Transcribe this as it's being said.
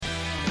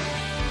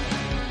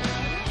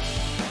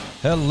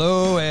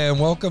Hello and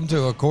welcome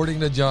to According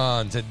to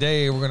John.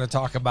 Today we're going to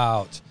talk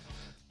about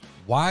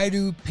why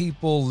do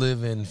people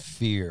live in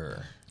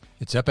fear?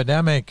 It's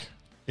epidemic.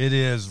 It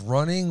is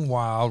running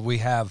wild. We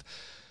have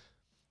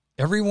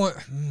everyone.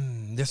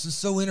 This is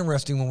so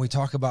interesting when we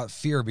talk about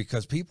fear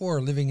because people are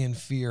living in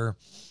fear,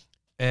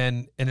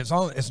 and it's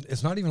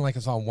not even like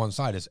it's on one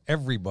side. It's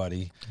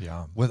everybody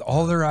with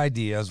all their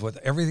ideas, with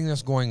everything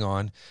that's going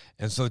on.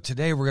 And so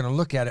today we're going to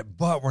look at it,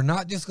 but we're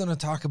not just going to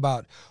talk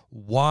about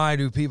why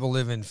do people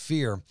live in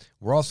fear.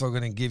 We're also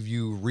going to give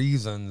you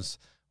reasons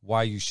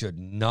why you should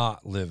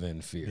not live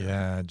in fear.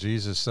 Yeah,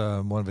 Jesus,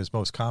 one of his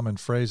most common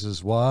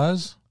phrases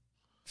was,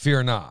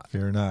 fear not.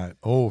 Fear not,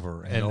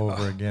 over and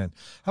over again.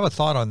 I have a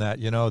thought on that.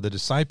 You know, the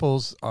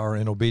disciples are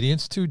in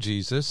obedience to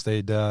Jesus.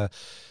 They'd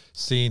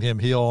seen him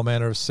heal all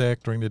manner of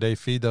sick during the day,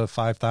 feed the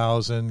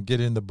 5,000,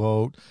 get in the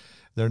boat.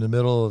 They're in the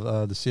middle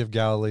of the Sea of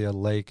Galilee, a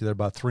lake. They're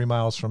about 3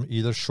 miles from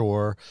either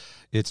shore.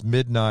 It's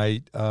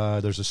midnight.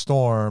 There's a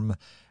storm,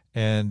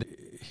 and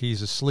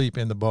he's asleep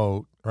in the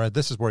boat. Right,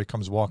 this is where he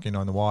comes walking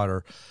on the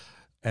water.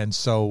 And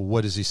so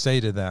what does he say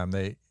to them?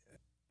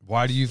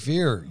 Why do you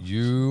fear,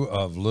 you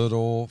of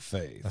little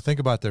faith? I think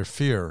about their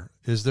fear.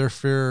 Is their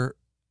fear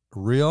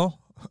real?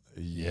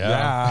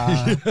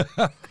 Yeah.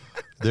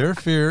 Their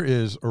fear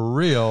is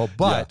real,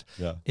 but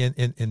Yeah.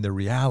 in the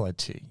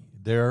reality,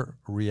 their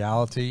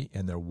reality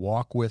and their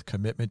walk with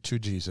commitment to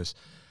Jesus,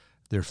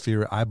 their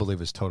fear, I believe,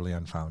 is totally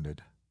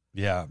unfounded.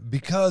 Yeah,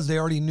 because they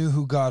already knew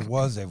who God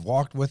was. They've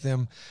walked with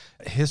him.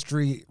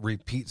 History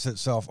repeats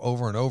itself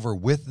over and over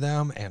with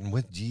them and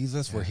with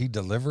Jesus where he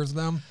delivers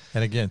them.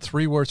 And again,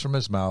 3 words from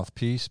his mouth,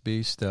 peace,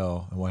 be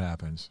still. And what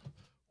happens?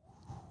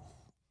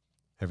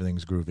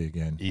 Everything's groovy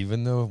again.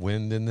 Even the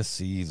wind and the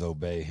seas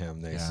obey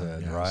him, they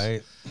said, yes.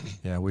 Right?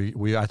 Yeah,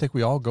 we I think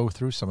we all go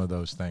through some of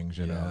those things,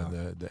 you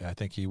know. Yeah. I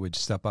think he would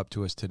step up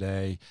to us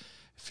today,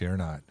 fear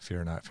not,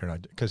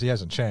 because he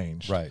hasn't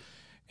changed. Right.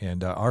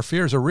 And our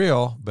fears are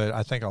real, but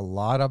I think a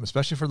lot of them,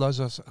 especially for those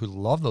of us who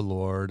love the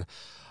Lord,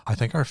 I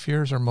think our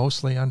fears are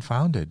mostly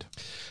unfounded.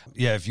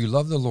 Yeah, if you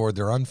love the Lord,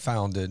 they're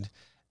unfounded.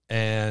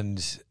 And,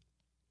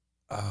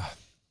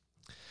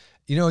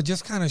 it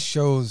just kind of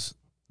shows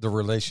the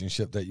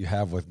relationship that you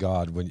have with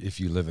God if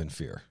you live in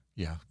fear.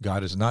 Yeah,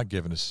 God has not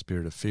given us a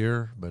spirit of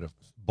fear, but of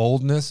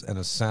boldness and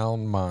a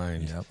sound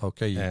mind. Yeah.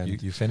 Okay.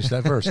 You finished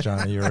that verse,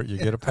 Johnny. You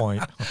get a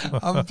point.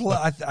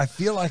 I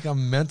feel like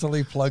I'm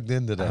mentally plugged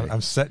in today.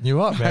 I'm setting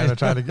you up, man. I'm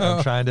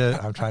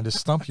trying to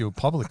stump you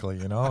publicly,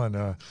 and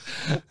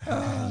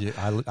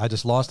I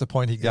just lost a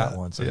point. He got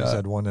one, so he's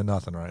had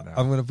 1-0 right now.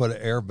 I'm going to put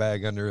an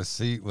airbag under his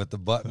seat with the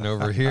button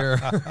over here.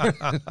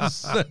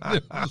 Send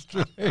him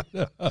straight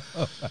up.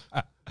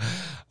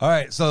 All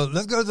right, so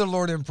let's go to the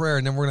Lord in prayer,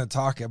 and then we're going to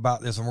talk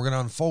about this, and we're going to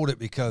unfold it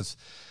because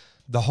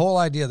the whole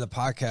idea of the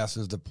podcast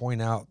is to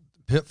point out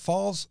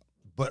pitfalls,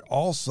 but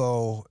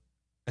also,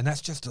 and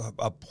that's just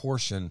a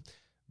portion,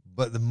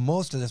 but the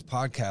most of this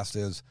podcast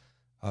is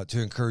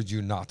to encourage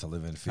you not to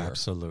live in fear.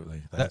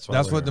 Absolutely. That's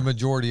what the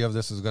majority of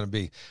this is going to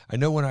be. I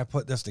know when I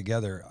put this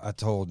together,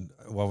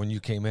 when you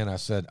came in, I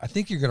said, I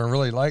think you're going to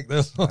really like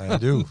this one. I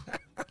do.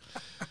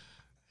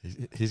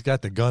 He's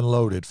got the gun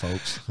loaded,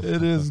 folks.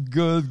 It is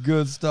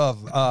good stuff.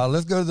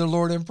 Let's go to the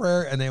Lord in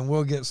prayer, and then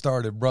we'll get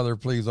started. Brother,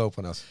 please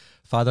open us.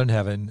 Father in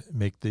heaven,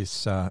 make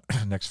this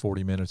next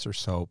 40 minutes or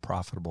so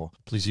profitable.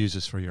 Please use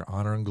us for your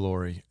honor and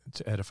glory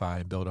to edify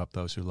and build up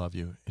those who love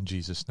you. In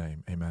Jesus'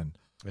 name, amen.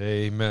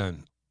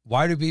 Amen.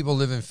 Why do people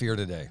live in fear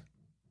today?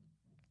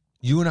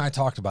 You and I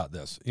talked about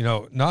this.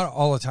 Not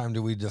all the time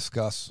do we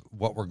discuss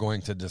what we're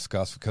going to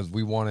discuss because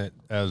we want it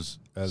as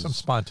some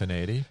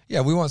spontaneity.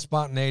 Yeah, we want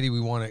spontaneity.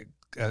 We want it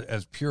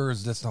as pure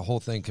as the whole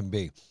thing can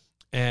be,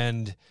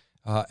 and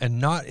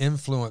not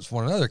influence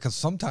one another. Because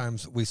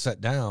sometimes we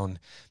sit down,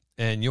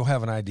 and you'll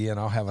have an idea, and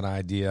I'll have an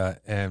idea,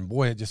 and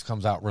boy, it just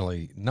comes out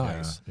really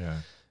nice. Yeah.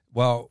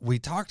 Well, we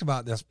talked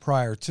about this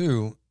prior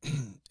to,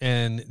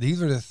 and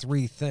these are the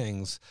 3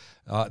 things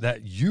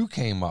that you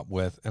came up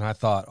with, and I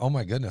thought, oh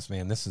my goodness,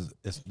 man, this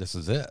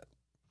is it.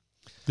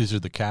 These are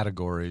the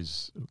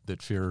categories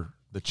that fear,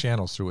 the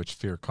channels through which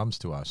fear comes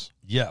to us.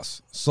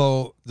 Yes.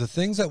 So the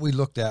things that we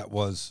looked at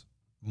was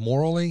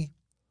morally,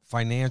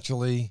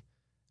 financially,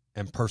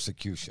 and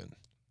persecution.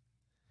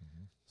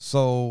 Mm-hmm.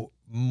 So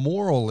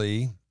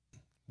morally,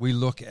 we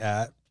look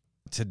at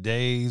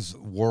today's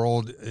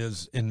world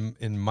is,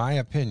 in my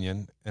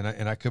opinion,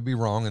 and I could be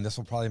wrong, and this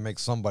will probably make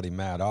somebody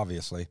mad,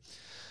 obviously.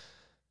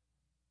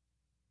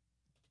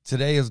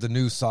 Today is the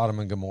new Sodom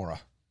and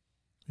Gomorrah.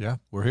 Yeah,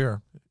 we're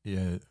here.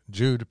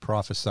 Jude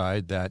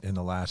prophesied that in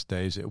the last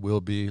days it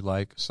will be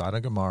like Sodom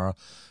and Gomorrah,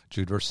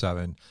 Jude verse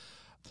 7.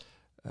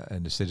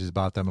 And the cities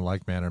about them in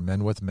like manner,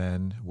 men with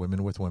men,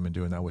 women with women,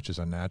 doing that which is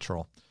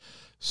unnatural.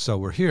 So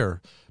we're here.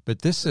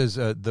 But this is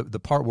the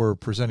part we're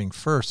presenting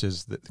first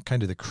is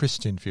kind of the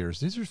Christian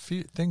fears. These are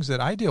things that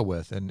I deal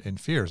with and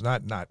fears,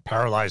 not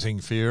paralyzing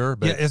fear,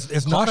 but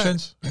it's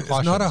cautions. It's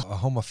not a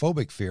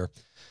homophobic fear.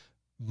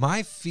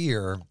 My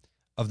fear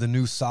of the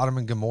new Sodom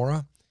and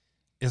Gomorrah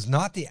is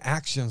not the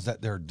actions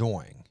that they're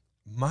doing.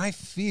 My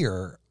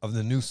fear of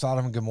the new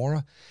Sodom and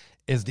Gomorrah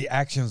is the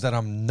actions that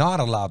I'm not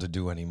allowed to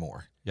do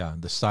anymore. Yeah,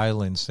 the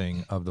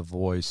silencing of the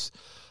voice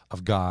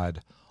of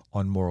God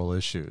on moral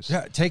issues.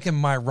 Yeah, taking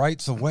my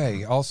rights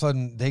away. All of a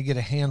sudden, they get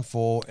a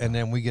handful, and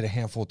then we get a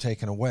handful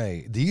taken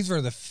away. These are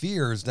the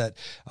fears that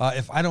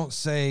if I don't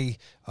say,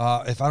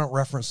 if I don't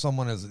reference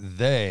someone as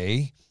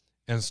they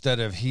instead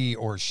of he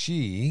or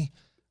she,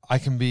 I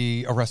can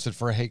be arrested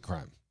for a hate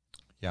crime.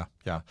 Yeah.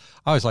 I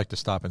always like to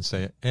stop and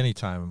say,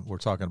 anytime we're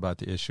talking about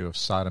the issue of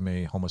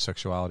sodomy,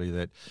 homosexuality,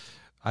 that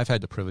I've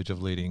had the privilege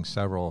of leading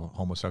several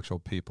homosexual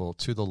people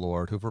to the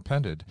Lord who've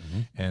repented,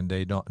 and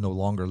they no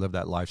longer live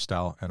that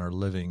lifestyle and are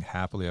living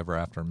happily ever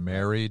after,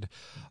 married.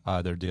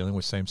 They're dealing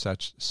with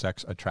same-sex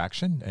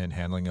attraction and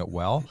handling it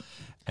well.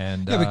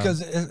 And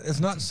because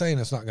it's not saying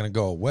it's not going to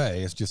go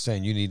away. It's just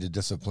saying you need to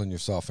discipline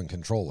yourself and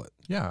control it.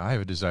 Yeah, I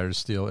have a desire to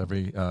steal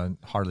every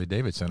Harley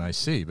Davidson I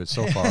see, but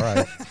so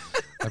far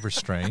I've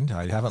restrained.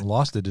 I haven't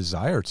lost the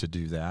desire to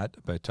do that,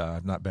 but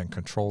I've not been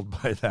controlled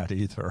by that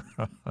either.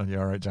 You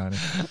all right, Johnny?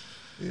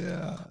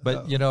 Yeah.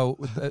 But,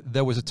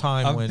 there was a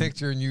time when... I'm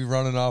picturing you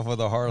running off with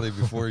a Harley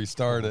before you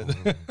started.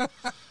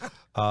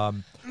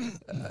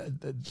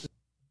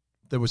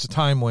 There was a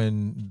time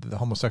when the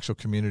homosexual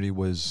community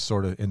was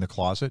sort of in the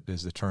closet,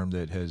 is the term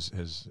that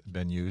has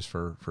been used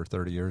for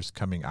 30 years.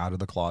 Coming out of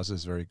the closet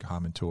is a very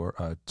common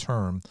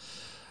term.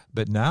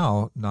 But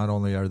now, not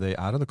only are they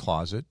out of the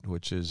closet,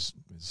 which is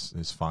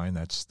fine,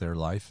 that's their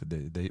life.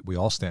 We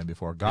all stand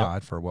before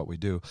God for what we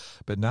do.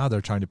 But now they're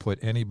trying to put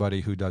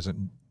anybody who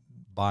doesn't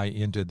buy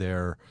into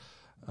their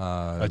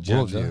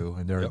worldview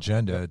and their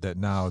agenda, that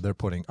now they're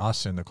putting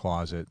us in the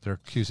closet. They're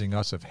accusing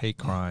us of hate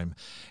crime.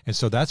 And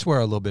so that's where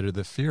a little bit of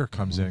the fear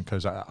comes in,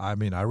 because I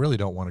really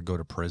don't want to go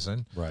to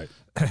prison, right?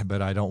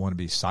 But I don't want to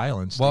be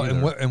silenced. Well,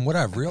 either. and what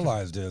I've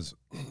realized is,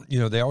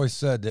 they always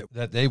said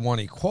that they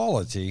want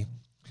equality,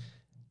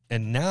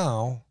 and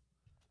now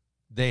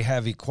they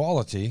have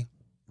equality,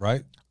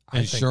 right?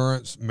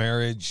 Insurance,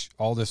 marriage,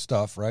 all this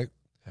stuff, right?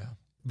 Yeah.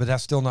 But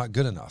that's still not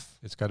good enough.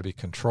 It's got to be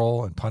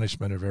control and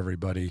punishment of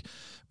everybody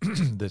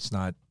that's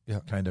not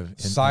kind of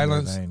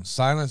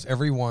silence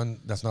everyone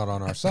that's not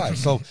on our side.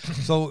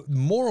 So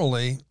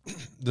morally,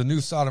 the new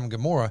Sodom and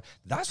Gomorrah,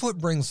 that's what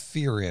brings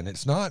fear in.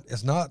 It's not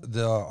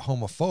the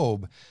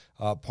homophobe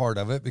part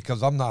of it,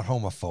 because I'm not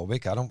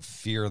homophobic. I don't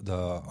fear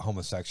the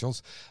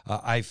homosexuals.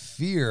 I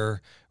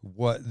fear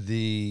what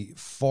the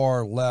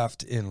far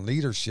left in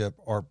leadership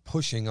are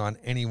pushing on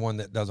anyone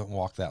that doesn't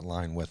walk that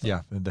line with them.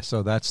 Yeah, and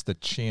so that's the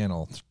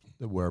channel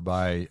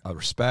whereby a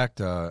respect,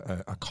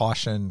 a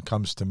caution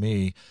comes to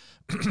me.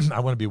 I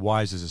want to be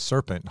wise as a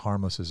serpent and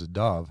harmless as a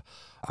dove.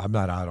 I'm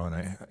not out on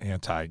an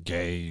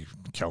anti-gay,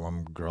 kill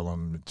them, grill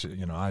them.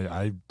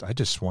 I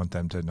just want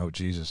them to know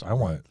Jesus. I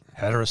want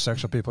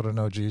heterosexual people to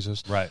know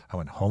Jesus. Right. I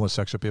want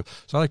homosexual people.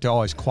 So I like to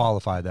always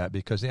qualify that,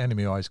 because the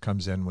enemy always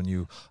comes in when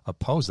you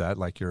oppose that,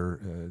 like you're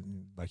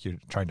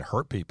trying to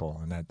hurt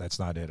people, and that's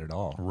not it at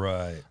all.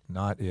 Right.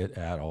 Not it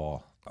at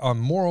all.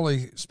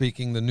 Morally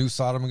speaking, the new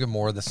Sodom and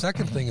Gomorrah. The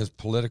second thing is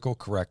political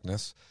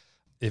correctness.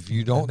 If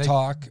you don't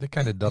talk... They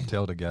kind of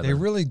dovetail together. They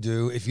really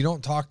do. If you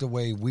don't talk the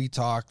way we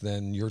talk,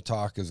 then your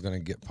talk is going to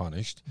get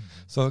punished. Mm-hmm.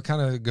 So it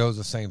kind of goes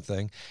the same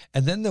thing.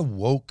 And then the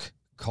woke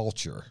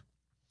culture.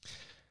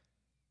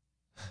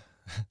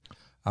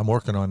 I'm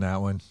working on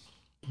that one.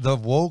 The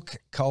woke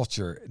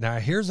culture. Now,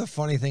 here's a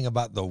funny thing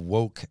about the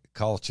woke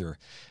culture.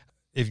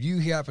 If you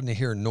happen to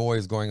hear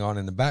noise going on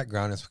in the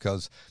background, it's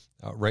because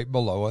right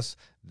below us,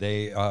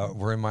 they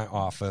were in my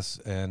office,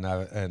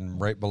 and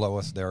right below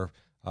us, they're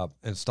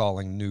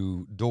installing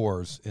new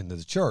doors into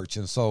the church.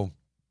 And so,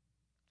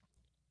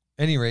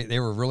 at any rate, they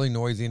were really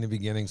noisy in the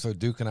beginning. So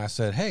Duke and I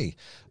said, hey,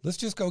 let's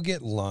just go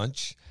get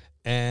lunch,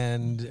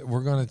 and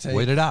we're going to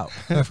wait it out.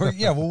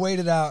 We'll wait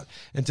it out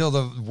until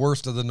the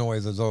worst of the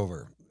noise is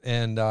over.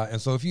 And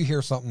so if you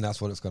hear something,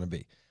 that's what it's going to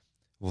be.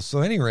 Well, so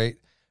at any rate,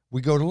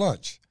 we go to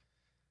lunch.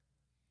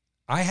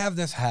 I have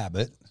this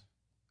habit,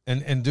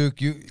 and Duke,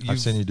 I've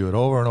seen you do it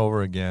over and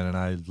over again, and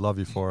I love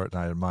you for it,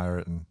 and I admire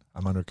it, and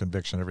I'm under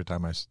conviction every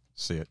time I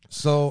see it.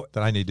 So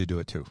that I need to do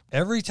it too.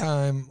 Every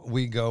time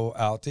we go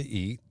out to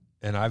eat,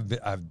 and I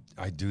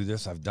do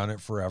this, I've done it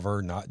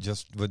forever, not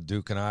just with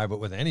Duke and I, but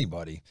with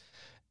anybody.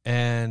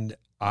 And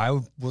I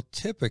will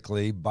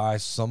typically buy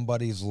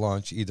somebody's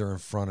lunch either in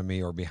front of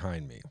me or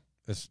behind me.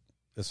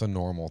 It's a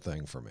normal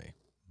thing for me.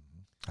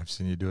 I've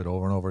seen you do it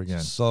over and over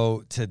again.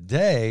 So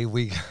today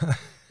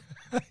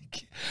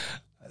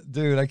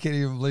dude, I can't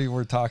even believe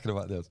we're talking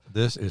about this.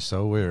 This is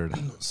so weird.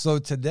 So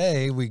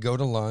today we go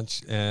to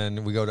lunch,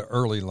 and we go to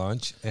early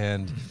lunch,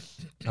 and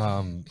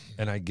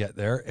I get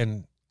there,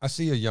 and I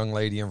see a young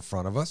lady in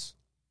front of us.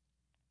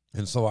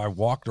 And so I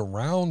walked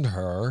around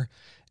her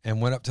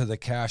and went up to the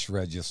cash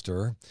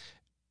register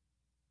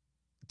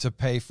to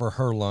pay for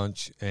her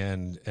lunch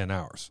and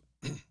ours.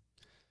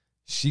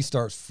 She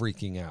starts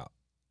freaking out.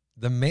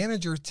 The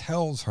manager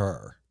tells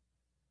her,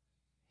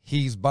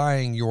 he's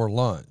buying your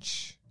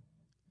lunch.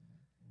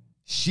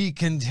 She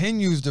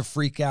continues to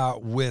freak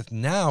out with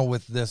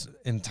this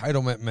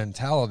entitlement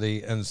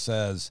mentality and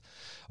says,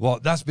 well,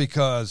 that's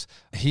because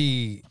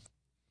he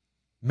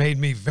made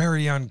me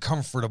very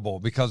uncomfortable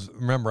because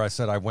remember I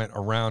said I went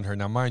around her.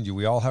 Now, mind you,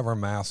 we all have our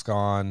mask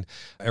on.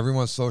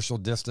 Everyone's social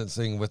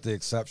distancing with the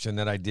exception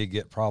that I did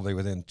get probably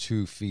within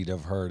 2 feet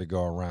of her to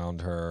go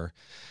around her,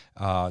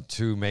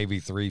 2, maybe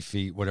 3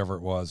 feet, whatever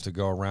it was, to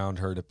go around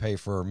her to pay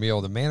for her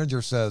meal. The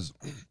manager says,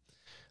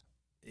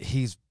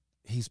 he's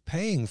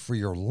paying for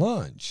your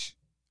lunch.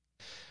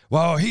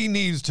 Well, he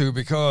needs to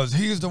because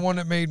he's the one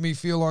that made me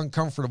feel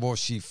uncomfortable.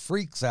 She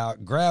freaks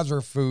out, grabs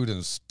her food,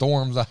 and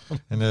storms out.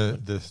 And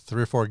the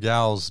 3 or 4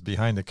 gals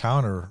behind the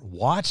counter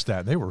watched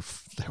that. They were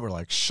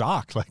like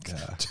shocked. Like,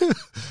 dude,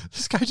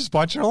 this guy just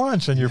bought your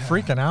lunch and you're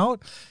freaking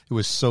out. It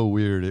was so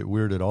weird. It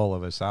weirded all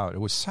of us out.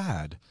 It was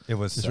sad. It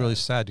was really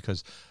sad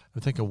because I'm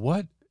thinking,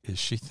 what is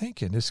she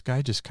thinking? This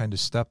guy just kind of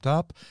stepped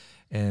up.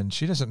 And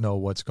she doesn't know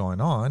what's going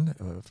on,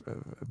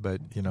 but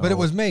But it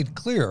was made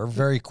clear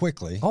very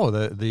quickly. Oh,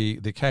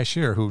 the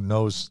cashier who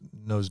knows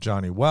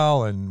Johnny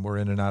well, and we're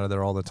in and out of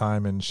there all the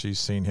time, and she's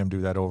seen him do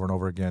that over and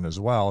over again as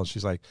well. And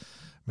she's like,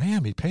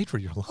 "Ma'am, he paid for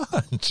your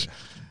lunch,"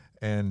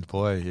 and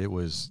boy, it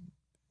was.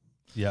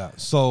 Yeah.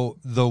 So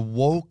the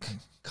woke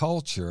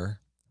culture,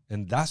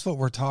 and that's what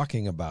we're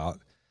talking about,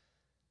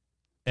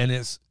 and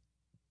it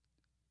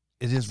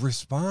is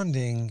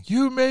responding.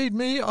 You made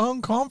me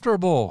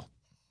uncomfortable.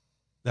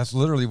 That's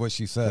literally what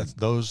she said.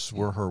 Those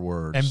were her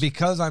words. And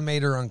because I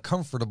made her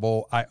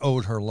uncomfortable, I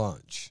owed her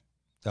lunch.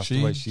 That's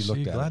the way she looked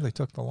at it. She gladly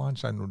took the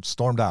lunch and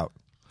stormed out.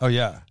 Oh,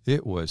 yeah.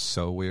 It was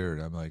so weird.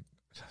 I'm like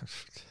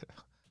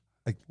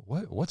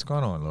what's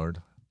going on,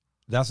 Lord?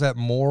 That's that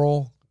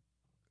moral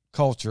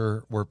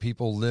culture where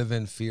people live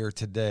in fear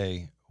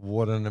today.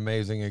 What an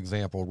amazing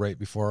example right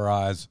before our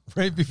eyes,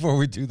 right before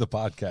we do the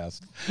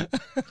podcast.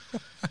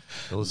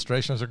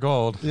 Illustrations are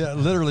gold. Yeah,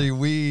 literally,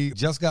 we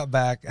just got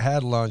back,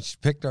 had lunch,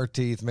 picked our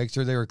teeth, make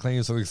sure they were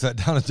clean so we sat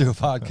down and do a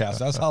podcast.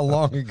 That's how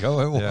long ago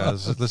it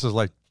was. Yeah, this is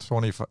like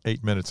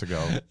 28 minutes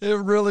ago. It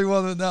really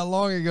wasn't that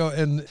long ago.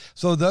 And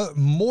so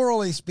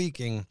morally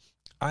speaking,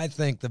 I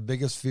think the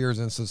biggest fears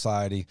in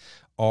society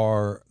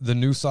are the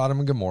new Sodom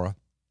and Gomorrah,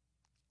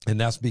 and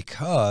that's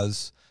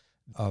because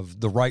of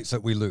the rights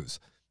that we lose.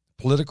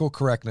 Political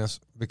correctness,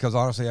 because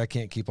honestly, I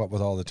can't keep up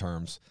with all the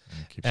terms.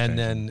 And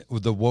then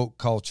with the woke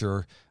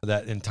culture,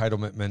 that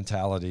entitlement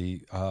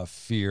mentality,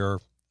 fear,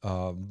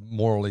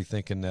 morally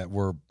thinking that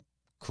we're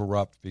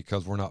corrupt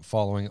because we're not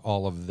following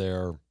all of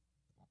their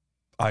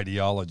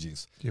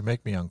ideologies. You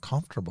make me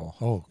uncomfortable.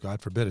 Oh,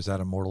 God forbid. Is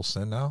that a mortal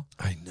sin now?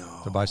 I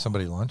know. To buy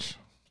somebody lunch?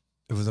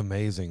 It was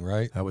amazing,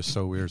 right? That was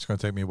so weird. It's going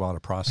to take me a while to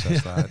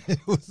process that. It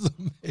was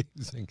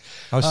amazing.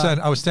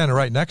 I was standing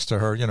right next to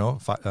her,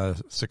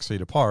 6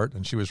 feet apart,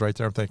 and she was right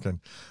there. I'm thinking,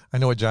 I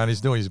know what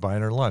Johnny's doing. He's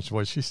buying her lunch.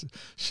 Boy, she's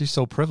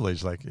so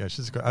privileged. Like, yeah,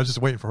 I was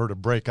just waiting for her to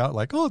break out.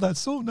 Like, oh, that's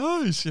so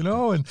nice,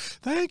 and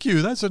thank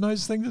you. That's a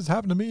nice thing that's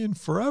happened to me in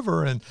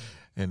forever. And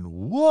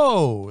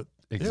whoa,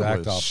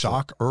 exact opposite.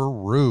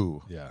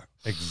 Shock-er-roo. Yeah,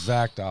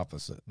 exact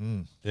opposite.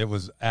 It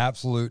was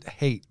absolute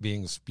hate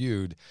being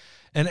spewed.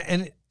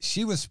 And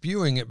she was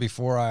spewing it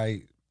before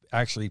I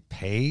actually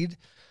paid.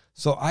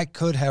 So I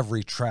could have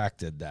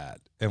retracted that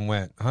and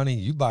went, honey,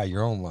 you buy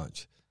your own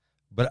lunch.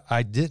 But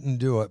I didn't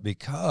do it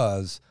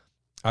because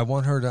I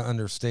want her to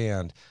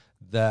understand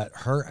that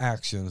her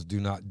actions do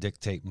not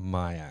dictate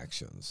my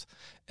actions.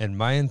 And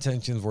my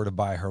intentions were to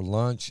buy her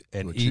lunch.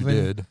 And Which you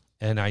did.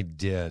 And I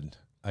did.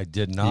 I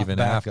did not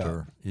back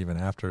up. Even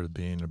after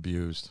being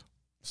abused.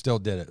 Still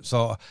did it.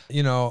 So,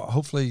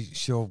 hopefully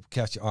she'll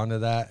catch on to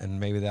that, and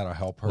maybe that'll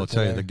help her. I'll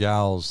tell you, the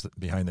gals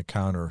behind the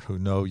counter who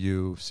know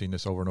you've seen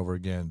this over and over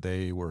again,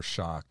 they were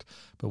shocked.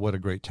 But what a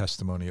great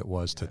testimony it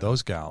was to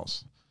those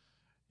gals.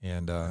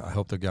 And I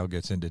hope the gal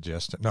gets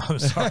indigestion. No, I'm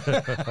sorry.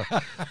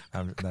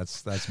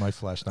 That's my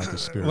flesh, not the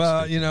spirit.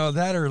 Well,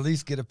 that or at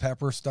least get a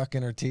pepper stuck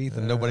in her teeth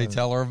and nobody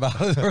tell her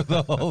about it for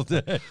the whole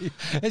day.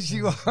 And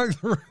she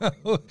walked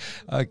around.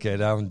 Okay,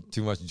 now I'm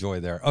too much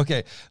joy there.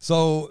 Okay,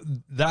 so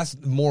that's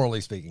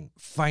morally speaking.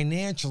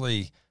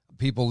 Financially,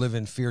 people live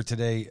in fear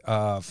today,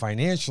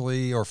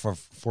 financially or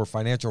for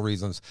financial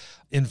reasons.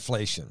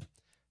 Inflation,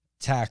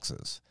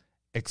 taxes,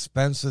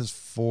 expenses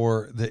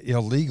for the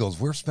illegals.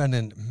 We're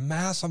spending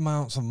mass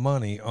amounts of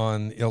money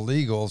on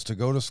illegals to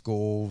go to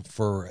school,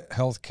 for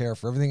health care,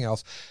 for everything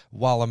else,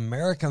 while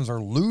Americans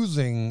are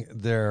losing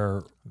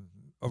their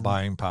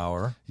buying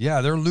power.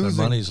 Yeah, they're losing.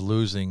 The money's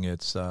losing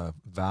its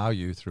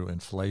value through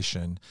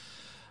inflation.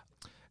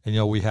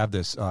 And, we have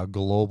this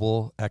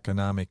global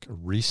economic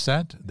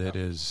reset that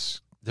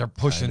is... They're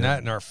pushing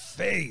that in our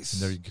face.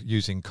 They're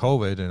using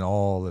COVID and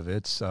all of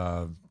its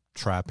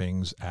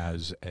trappings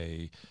as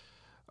a...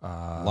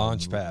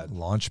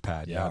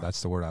 Launchpad. Yeah,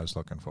 that's the word I was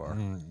looking for.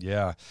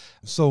 Yeah.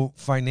 So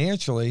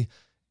financially,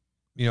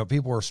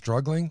 people are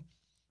struggling.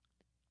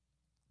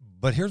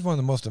 But here's one of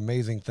the most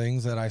amazing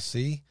things that I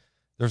see.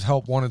 There's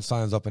help wanted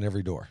signs up in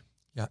every door.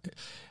 Yeah.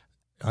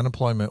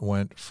 Unemployment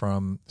went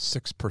from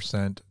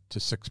 6% to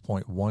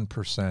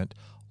 6.1%.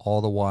 All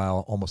the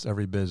while, almost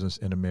every business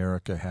in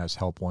America has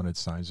help wanted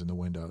signs in the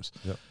windows.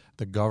 Yep.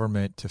 the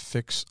government to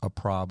fix a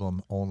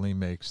problem only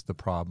makes the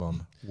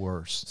problem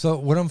worse. So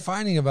what I'm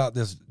finding about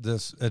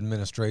this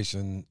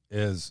administration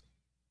is,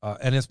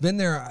 and it's been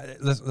there.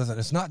 Listen,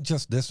 it's not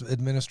just this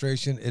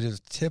administration. It is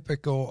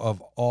typical of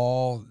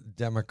all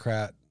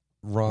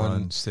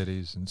Democrat-run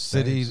cities and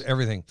cities,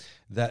 everything.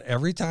 That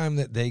every time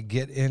that they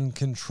get in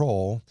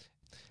control.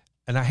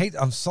 And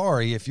I'm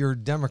sorry if you're a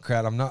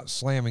Democrat, I'm not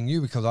slamming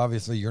you because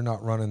obviously you're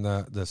not running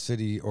the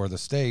city or the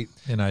state.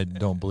 And I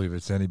don't believe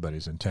it's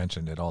anybody's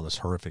intention that all this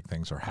horrific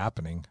things are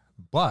happening.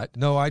 But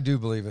no, I do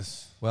believe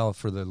it's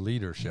for the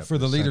leadership. For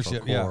the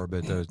leadership, core,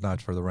 but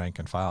not for the rank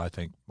and file. I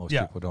think most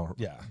people don't.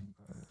 Yeah.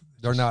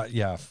 They're not,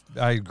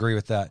 I agree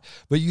with that.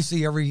 But you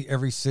see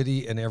every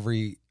city and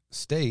every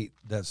state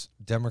that's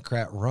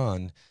Democrat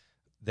run,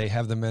 they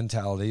have the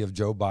mentality of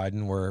Joe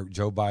Biden, where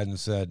Joe Biden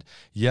said,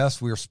 yes,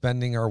 we're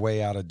spending our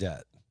way out of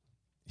debt.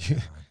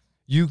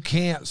 You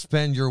can't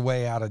spend your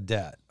way out of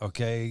debt,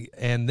 okay?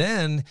 And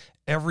then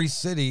every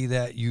city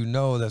that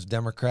that's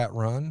Democrat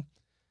run,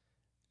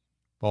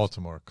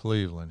 Baltimore,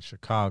 Cleveland,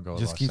 Chicago,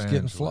 just Los keeps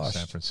Angeles, getting flushed.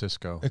 San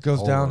Francisco. It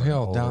goes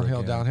downhill.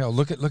 Again.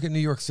 Look at New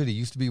York City. It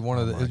used to be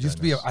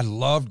I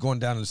loved going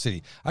down to the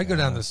city. I'd go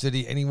down to the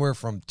city anywhere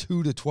from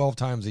 2 to 12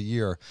 times a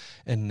year.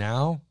 And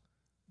now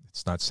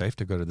it's not safe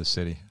to go to the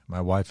city.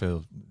 My wife,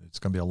 it's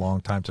going to be a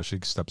long time till she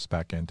steps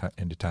back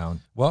into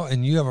town. Well,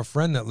 and you have a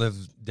friend that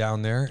lives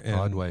down there.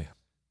 Broadway.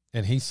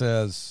 And he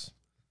says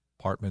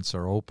apartments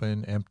are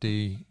open,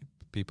 empty.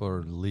 People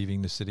are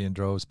leaving the city in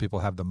droves. People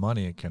have the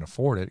money and can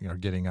afford it, are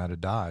getting out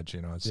of Dodge.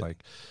 It's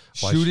like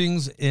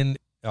shootings in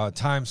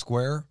Times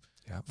Square,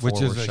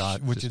 which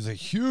is a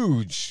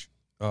huge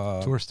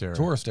tourist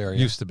area.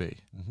 Used to be.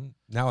 Mm-hmm.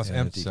 Now it's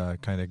empty.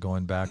 It's kind of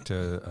going back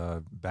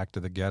to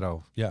the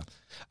ghetto. Yeah,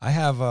 I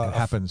have. It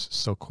happens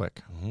so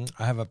quick. Mm-hmm.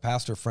 I have a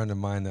pastor friend of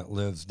mine that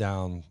lives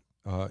down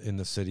in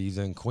the city. He's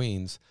in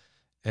Queens,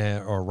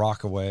 or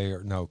Rockaway,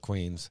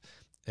 Queens,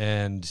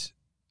 and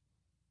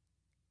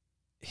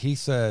he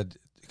said,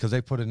 because they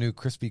put a new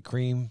Krispy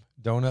Kreme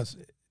donuts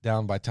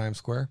down by Times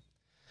Square.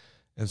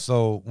 And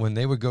so when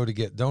they would go to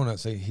get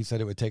donuts, he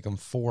said it would take them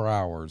 4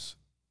 hours,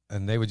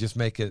 and they would just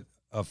make it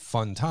a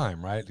fun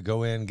time, right? To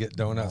go in, get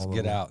donuts,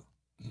 get out.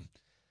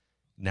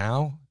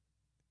 Now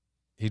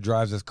he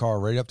drives his car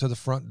right up to the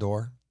front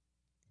door,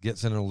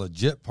 gets in a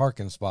legit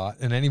parking spot.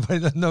 And anybody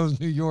that knows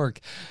New York,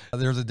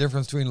 there's a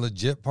difference between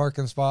legit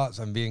parking spots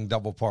and being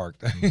double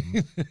parked.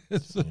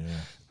 Mm-hmm.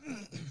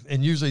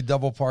 And usually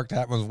double parked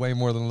happens way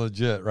more than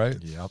legit, right?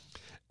 Yep.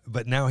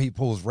 But now he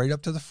pulls right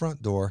up to the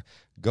front door,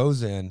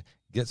 goes in,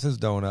 gets his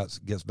donuts,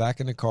 gets back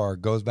in the car,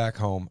 goes back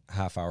home,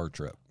 half-hour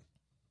trip.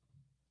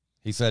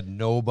 He said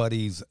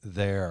nobody's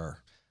there.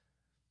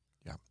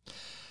 Yeah.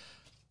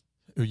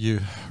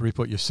 You reap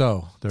what you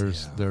sow.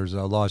 There's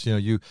laws.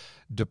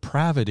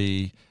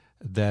 Depravity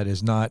that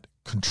is not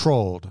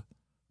controlled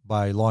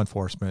by law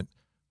enforcement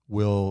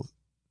will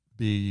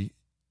be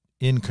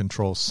in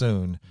control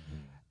soon. Mm-hmm.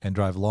 And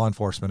drive law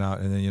enforcement out,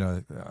 and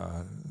then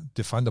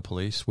defund the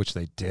police, which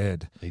they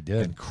did. They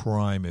did, and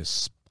crime is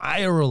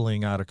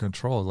spiraling out of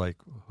control. Like,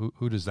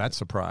 who does that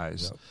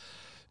surprise? Yep.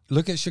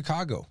 Look at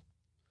Chicago.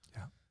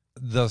 Yeah,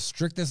 the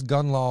strictest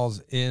gun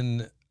laws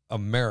in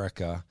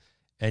America,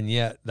 and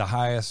yet the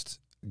highest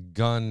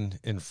gun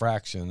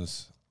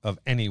infractions of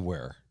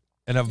anywhere.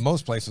 And of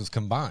most places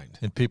combined.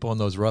 And people in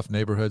those rough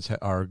neighborhoods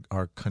are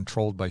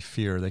controlled by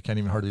fear. They can't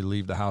even hardly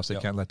leave the house. They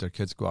can't let their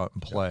kids go out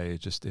and play.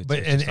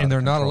 And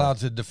they're not allowed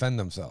to defend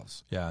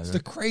themselves. Yeah, it's the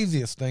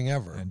craziest thing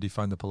ever. And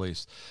defund the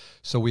police.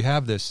 So we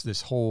have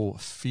this whole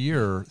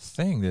fear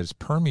thing that is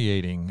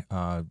permeating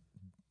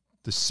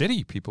the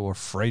city. People are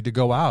afraid to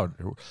go out.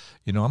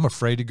 I'm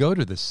afraid to go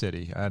to the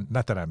city.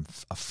 Not that I'm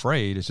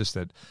afraid. It's just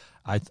that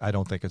I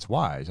don't think it's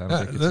wise. I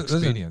don't think it's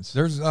expedience.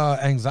 There's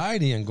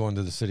anxiety in going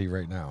to the city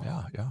right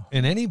now. Yeah.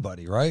 In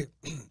anybody, right?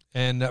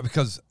 And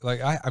because,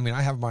 I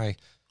have my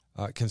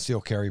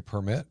concealed carry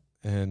permit,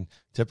 and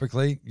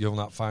typically you'll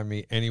not find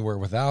me anywhere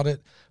without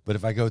it. But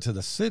if I go to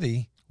the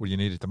city, where you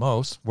need it the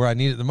most,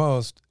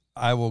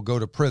 I will go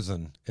to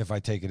prison if I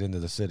take it into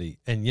the city.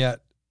 And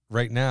yet,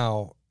 right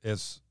now,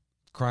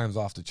 crime's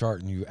off the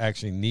chart, and you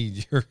actually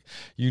need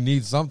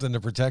something to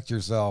protect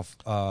yourself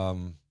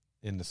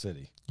in the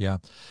city. Yeah.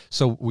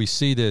 So we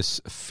see this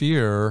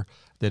fear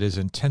that is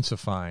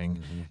intensifying.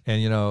 Mm-hmm.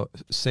 And,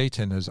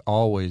 Satan has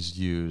always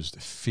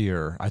used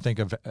fear. I think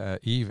of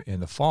Eve in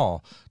the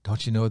fall.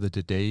 Don't you know that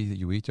the day that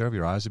you eat thereof,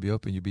 your eyes will be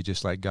open, you'll be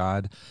just like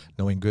God,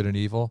 knowing good and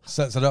evil?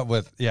 Sets it up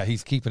with,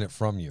 he's keeping it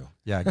from you.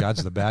 Yeah,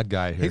 God's the bad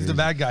guy here. He's the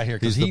bad guy here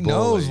because he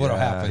knows what will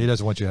happen. He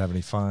doesn't want you to have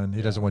any fun.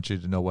 He doesn't want you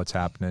to know what's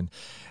happening.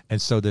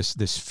 And so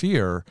this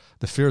fear,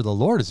 the fear of the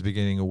Lord is the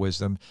beginning of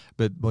wisdom.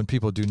 But when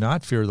people do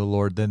not fear the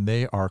Lord, then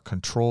they are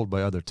controlled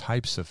by other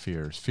types of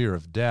fears, fear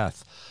of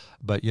death.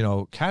 But,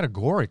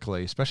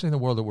 categorically, especially in the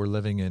world that we're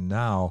living in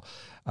now,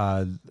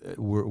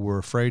 we're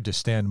afraid to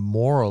stand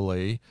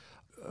morally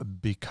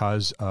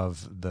because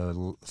of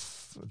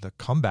the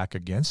comeback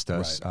against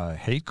us,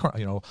 hate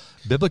crime,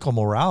 biblical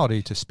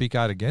morality to speak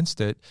out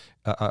against it,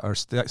 or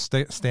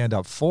stand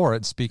up for it,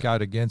 and speak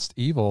out against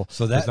evil.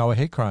 So that's now a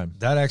hate crime.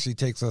 That actually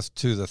takes us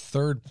to the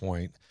third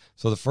point.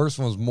 So the first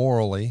one was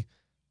morally,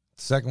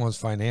 the second one was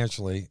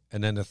financially,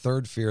 and then the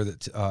third fear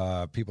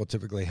that people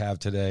typically have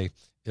today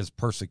is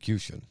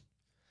persecution.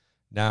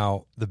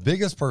 Now, the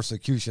biggest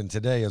persecution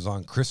today is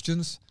on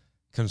Christians,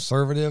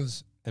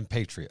 conservatives, and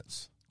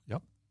patriots.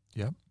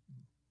 Yep.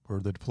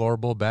 We're the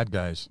deplorable bad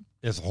guys.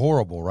 It's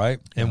horrible, right?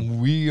 Yeah.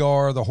 And we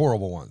are the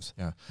horrible ones.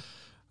 Yeah.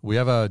 We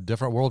have a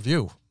different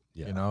worldview.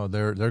 Yeah.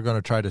 They're going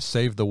to try to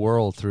save the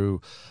world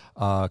through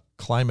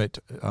climate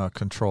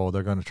control.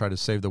 They're going to try to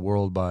save the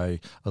world by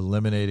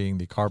eliminating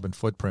the carbon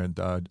footprint.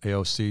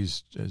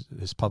 AOC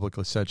has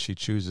publicly said she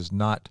chooses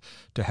not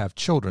to have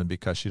children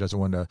because she doesn't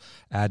want to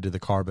add to the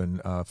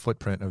carbon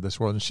footprint of this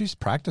world. And she's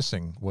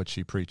practicing what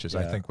she preaches. Yeah.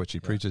 I think what she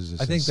preaches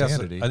is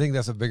insanity. I think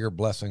that's a bigger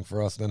blessing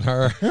for us than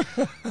her.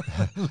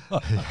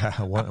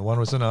 Yeah, one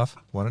was enough.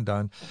 One and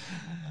done.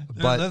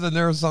 But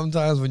there are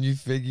sometimes when you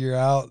figure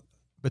out.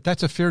 But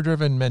that's a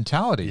fear-driven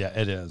mentality. Yeah,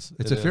 it is.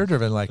 It's a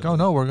fear-driven, oh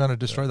no, we're going to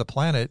destroy the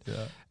planet.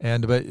 Yeah.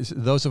 But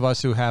those of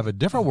us who have a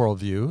different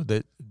worldview,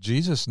 that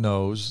Jesus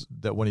knows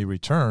that when he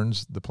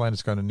returns, the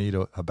planet's going to need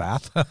a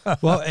bath.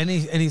 Well, and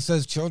he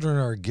says children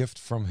are a gift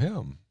from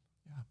him.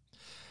 Yeah.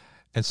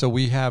 And so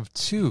we have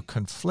two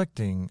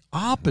conflicting,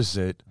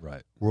 opposite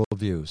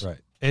worldviews.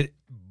 Right.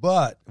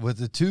 But with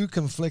the two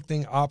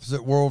conflicting,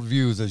 opposite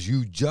worldviews, as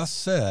you just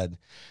said,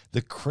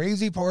 the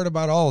crazy part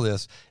about all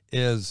this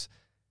is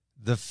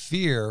the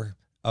fear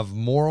of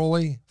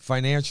morally,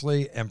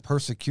 financially, and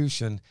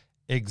persecution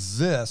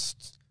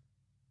exists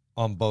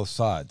on both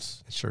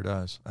sides. It sure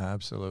does.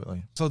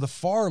 Absolutely. So the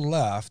far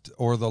left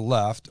or the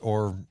left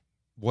or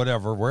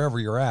whatever, wherever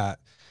you're at,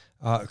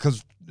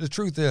 because the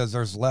truth is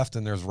there's left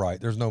and there's right.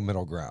 There's no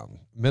middle ground.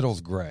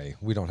 Middle's gray.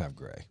 We don't have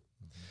gray.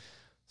 Mm-hmm.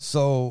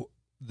 So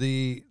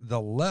the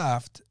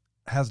left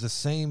has the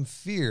same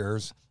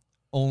fears,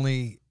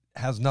 only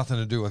has nothing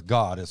to do with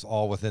God. It's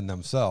all within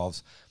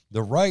themselves.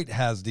 The right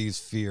has these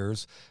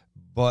fears,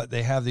 but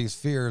they have these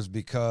fears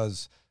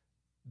because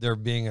they're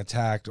being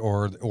attacked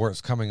or it's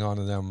coming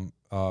onto them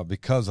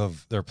because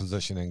of their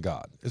position in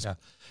God.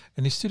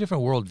 And these two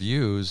different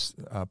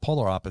worldviews,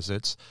 polar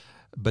opposites,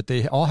 but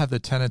they all have the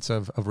tenets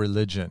of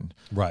religion.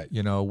 Right.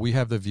 We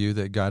have the view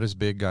that God is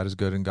big, God is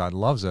good, and God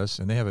loves us,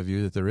 and they have a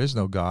view that there is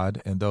no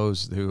God, and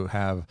those who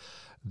have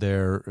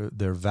their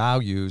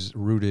values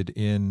rooted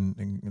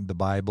in the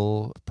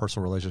Bible,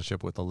 personal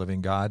relationship with the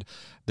living God,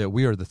 that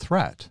we are the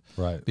threat,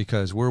 right?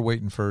 Because we're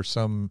waiting for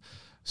some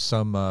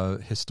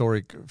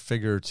historic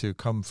figure to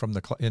come from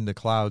in the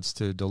clouds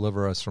to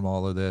deliver us from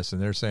all of this,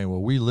 and they're saying,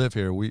 well, we live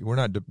here. We're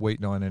not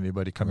waiting on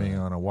anybody coming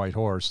on a white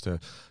horse to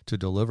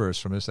deliver us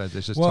from this.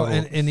 It's just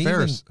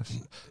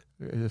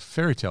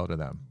fairy tale to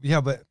them.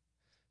 Yeah, but.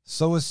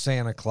 So is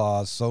Santa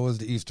Claus, so is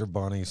the Easter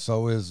Bunny,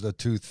 so is the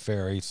Tooth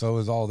Fairy, so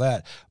is all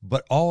that.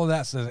 But all of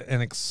that's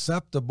an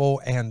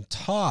acceptable and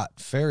taught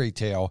fairy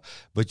tale.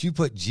 But you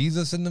put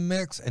Jesus in the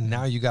mix, and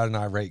now you got an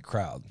irate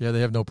crowd. Yeah,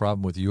 they have no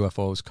problem with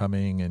UFOs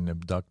coming and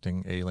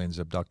aliens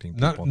abducting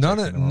people.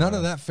 None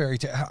of that fairy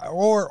tale.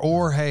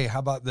 Or hey, how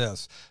about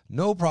this?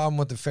 No problem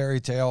with the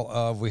fairy tale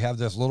of we have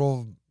this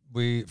little.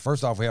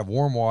 First off, we have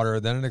warm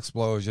water, then an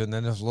explosion,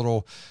 then this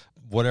little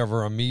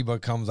whatever amoeba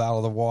comes out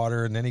of the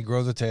water, and then he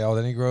grows a tail,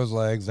 then he grows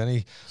legs, then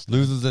he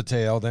loses the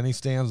tail, then he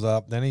stands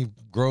up, then he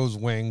grows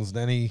wings,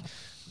 then he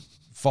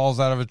falls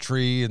out of a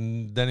tree,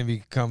 and then he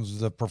becomes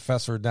the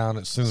professor down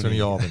at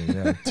SUNY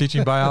Albany,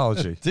 teaching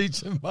biology.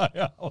 Teaching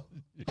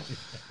biology.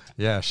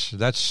 Yes,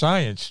 that's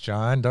science,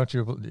 John. Don't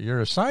you? You're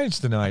a science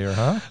denier,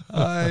 huh?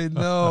 I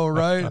know,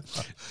 right?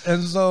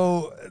 And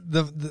so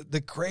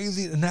the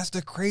crazy, and that's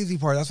the crazy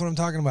part. That's what I'm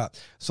talking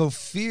about. So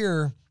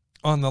fear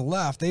on the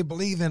left, they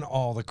believe in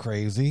all the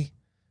crazy,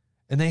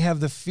 and they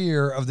have the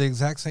fear of the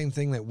exact same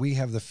thing that we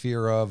have the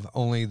fear of,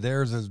 only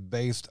theirs is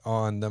based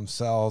on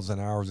themselves and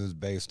ours is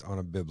based on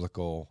a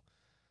biblical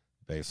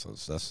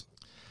basis. That's,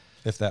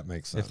 if that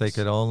makes sense. If they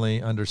could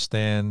only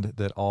understand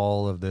that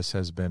all of this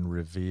has been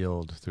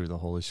revealed through the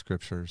Holy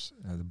Scriptures,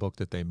 the book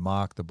that they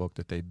mock, the book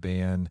that they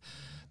ban,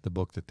 the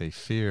book that they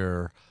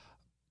fear,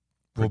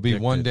 will be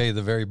one day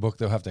the very book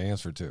they'll have to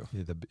answer to.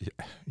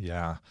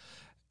 Yeah.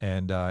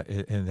 And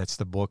that's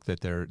the book that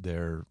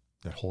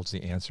that holds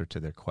the answer to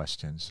their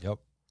questions. Yep.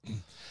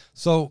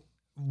 So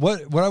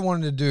what I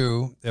wanted to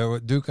do,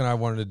 what Duke and I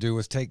wanted to do,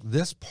 was take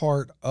this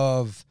part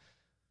of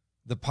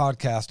the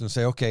podcast and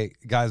say, okay,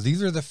 guys,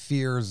 these are the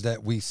fears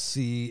that we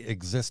see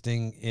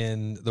existing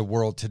in the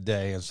world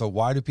today. And so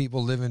why do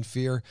people live in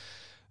fear?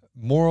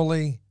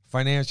 Morally,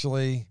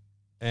 financially,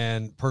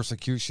 and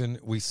persecution,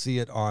 we see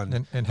it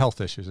on... And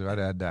health issues, I'd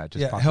add that.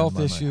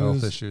 Health issues.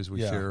 Health issues, we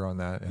fear on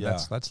that, and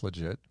that's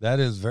legit. That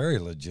is very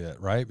legit,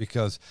 right?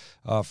 Because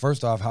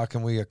first off, how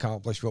can we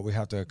accomplish what we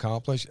have to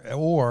accomplish?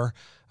 Or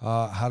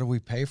how do we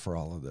pay for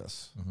all of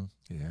this? Mm-hmm.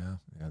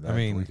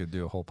 Yeah. We could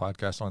do a whole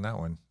podcast on that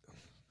one.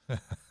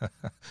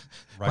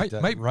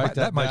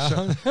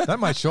 That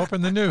might show up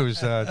in the news.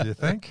 Do you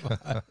think?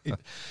 Right.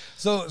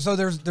 So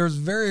there's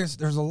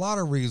a lot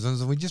of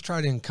reasons, and we just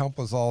try to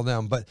encompass all of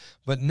them. But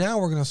now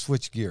we're going to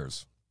switch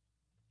gears,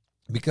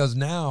 because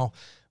now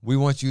we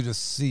want you to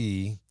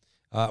see.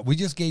 We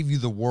just gave you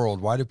the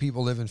world. Why do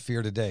people live in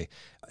fear today?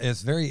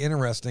 It's very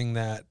interesting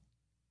that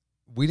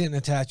we didn't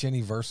attach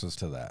any verses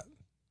to that,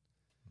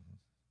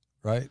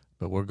 right?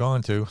 But we're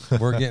going to.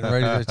 We're getting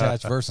ready to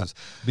attach verses,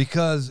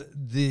 because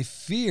the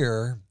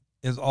fear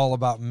is all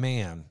about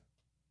man,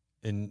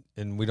 and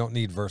we don't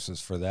need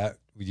verses for that.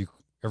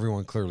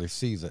 Everyone clearly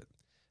sees it.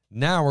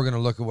 Now we're going to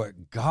look at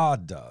what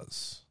God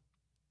does.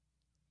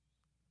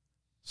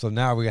 So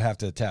now we have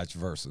to attach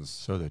verses.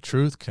 So the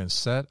truth can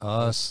set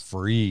us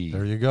free.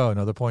 There you go.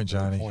 Another point,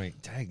 Johnny.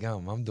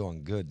 Daggum, I'm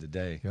doing good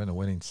today. You're on the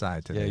winning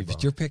side today. Yeah,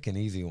 but you're picking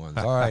easy ones.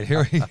 All right,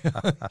 here we go.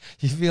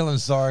 You feeling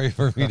sorry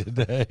for me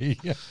today?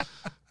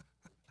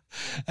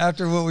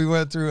 After what we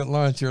went through at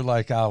lunch, you're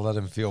like, I'll let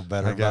him feel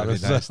better about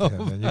himself. Nice to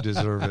him, man. You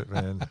deserve it,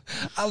 man.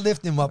 I'll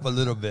lift him up a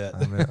little bit.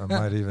 I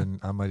might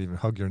even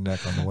hug your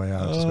neck on the way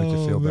out, just make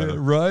you feel better.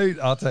 Right?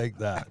 I'll take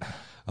that.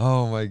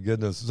 Oh my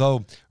goodness.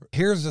 So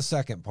here's the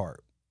second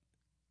part.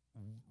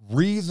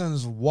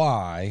 Reasons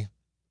why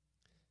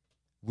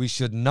we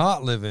should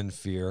not live in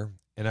fear.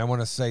 And I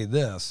want to say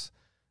this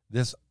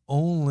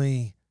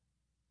only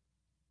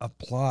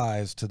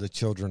applies to the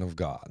children of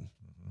God.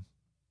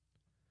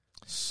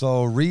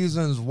 So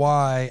reasons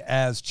why,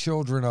 as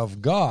children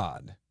of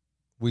God,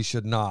 we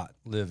should not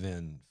live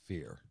in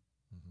fear.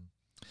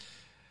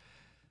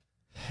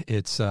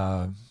 It's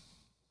where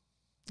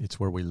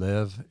we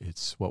live.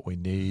 It's what we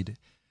need.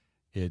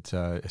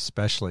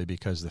 Especially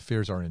because the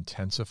fears are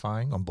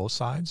intensifying on both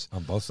sides.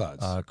 On both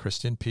sides.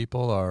 Christian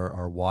people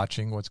are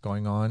watching what's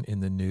going on in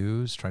the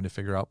news, trying to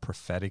figure out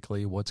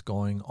prophetically what's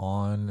going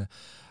on.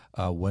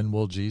 When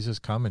will Jesus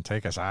come and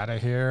take us out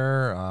of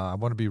here? I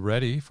want to be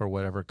ready for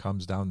whatever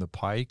comes down the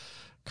pike.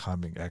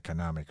 Coming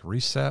economic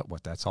reset,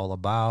 what that's all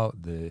about.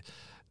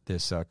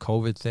 This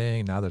COVID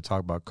thing. Now they're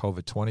talking about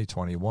COVID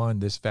 2021,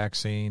 this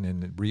vaccine,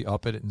 and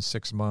re-up it in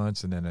 6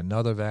 months, and then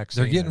another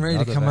vaccine. They're getting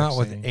ready to come out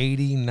with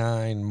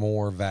 89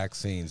 more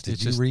vaccines.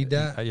 Did you read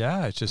that?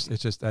 Yeah, it's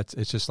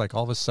just like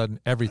all of a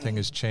sudden everything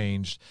has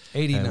changed.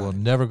 89. And we'll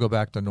never go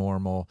back to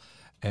normal.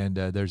 And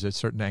there's a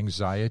certain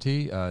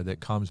anxiety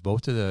that comes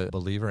both to the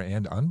believer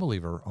and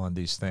unbeliever on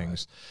these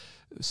things.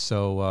 Right.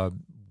 So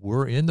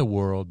we're in the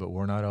world, but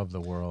we're not of the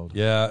world.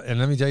 Yeah, and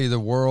let me tell you, the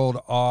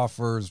world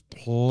offers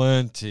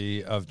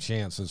plenty of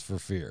chances for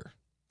fear.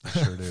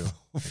 Sure do.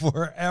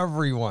 For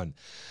everyone.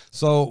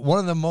 So one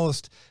of the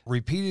most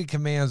repeated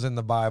commands in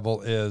the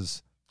Bible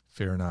is,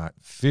 fear not.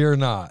 Fear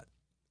not.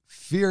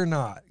 Fear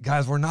not.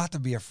 Guys, we're not to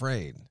be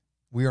afraid.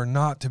 We are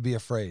not to be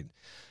afraid.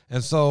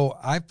 And so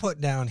I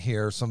put down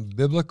here some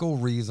biblical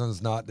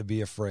reasons not to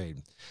be afraid.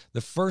 The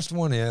first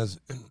one is,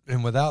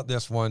 and without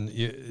this one,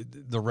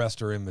 the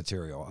rest are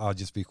immaterial. I'll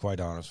just be quite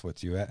honest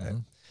with you.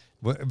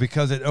 Mm-hmm.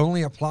 Because it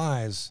only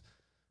applies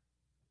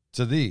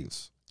to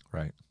these.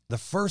 Right. The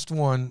first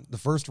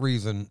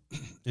reason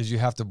is you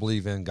have to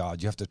believe in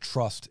God. You have to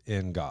trust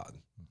in God.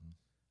 Mm-hmm.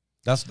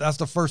 That's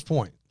the first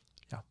point.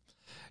 Yeah.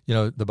 You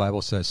know, the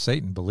Bible says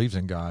Satan believes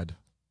in God,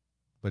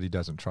 but he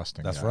doesn't trust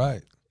in God. That's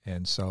right.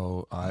 And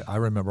so I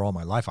remember all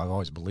my life I've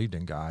always believed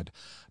in God,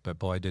 but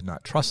boy, I did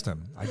not trust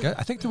him. I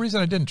think the reason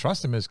I didn't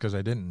trust him is because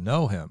I didn't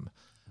know him.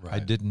 Right. I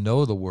didn't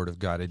know the Word of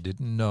God. I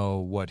didn't know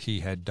what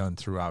he had done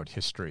throughout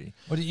history.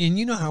 But and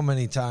you know how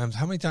many times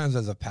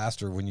as a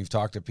pastor, when you've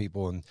talked to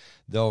people and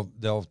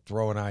they'll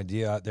throw an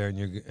idea out there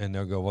and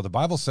they'll go, well, the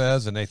Bible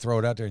says, and they throw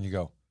it out there and you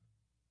go,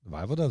 the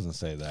Bible doesn't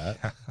say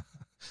that.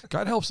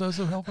 God helps those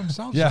who help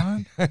himself,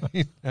 John.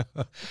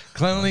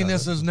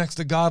 Cleanliness is next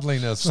to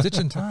godliness. Stitch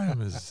in time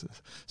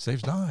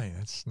saves 9.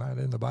 It's not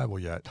in the Bible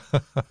yet.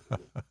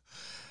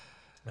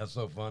 That's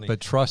so funny. But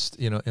trust,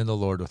 in the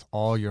Lord with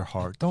all your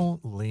heart.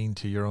 Don't lean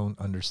to your own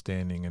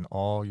understanding. In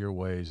all your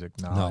ways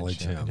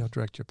acknowledge him, and he'll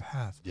direct your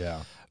path.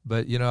 Yeah.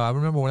 But, I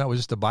remember when that was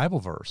just a Bible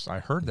verse. I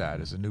heard that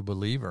as a new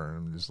believer,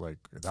 and it was like,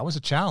 that was a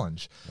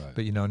challenge. Right.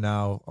 But,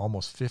 now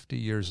almost 50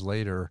 years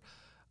later,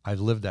 I've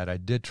lived that. I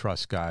did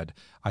trust God.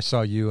 I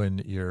saw you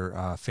and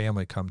your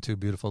family come, 2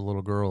 beautiful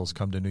little girls,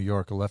 come to New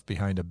York, left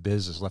behind a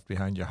business, left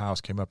behind your house,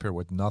 came up here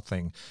with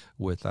nothing,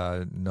 with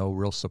no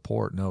real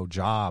support, no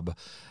job,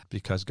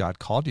 because God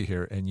called you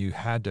here, and you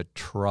had to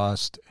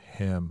trust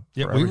him.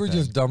 Yeah, we were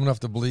just dumb enough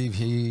to believe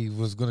he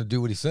was going to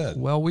do what he said.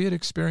 Well, we had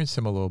experienced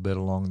him a little bit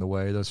along the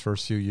way. Those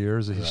first few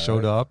years, he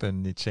showed up,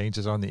 and he changed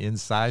us on the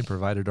inside,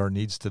 provided our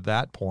needs to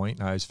that point.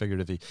 And I always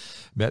figured if he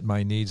met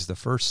my needs the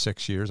first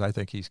 6 years, I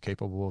think he's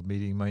capable of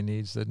meeting my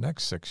needs the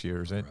next 6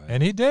 years.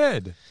 And he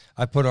did.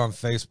 I put on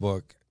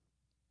Facebook,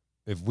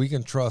 if we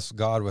can trust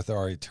God with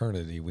our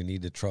eternity, we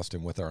need to trust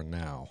him with our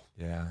now.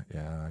 Yeah.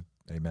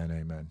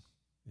 Amen.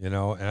 And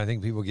I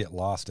think people get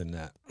lost in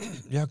that.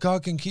 Yeah,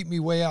 God can keep me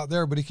way out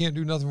there, but he can't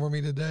do nothing for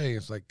me today.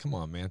 It's like, come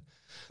on, man.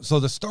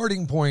 So the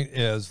starting point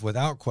is,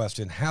 without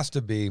question, has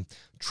to be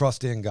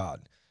trust in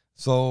God.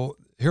 So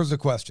here's the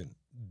question.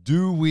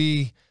 Do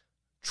we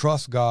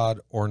trust God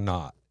or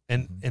not?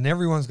 And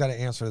everyone's got to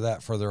answer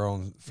that for their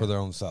own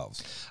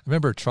selves. I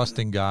remember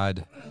trusting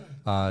God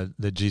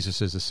that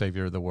Jesus is the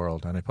Savior of the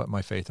world, and I put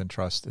my faith and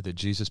trust that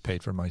Jesus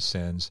paid for my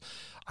sins.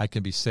 I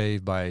can be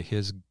saved by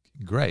His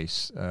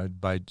grace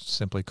by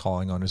simply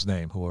calling on His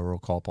name. Whoever will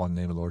call upon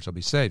the name of the Lord shall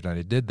be saved. And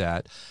I did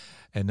that.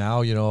 And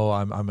now,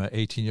 I'm an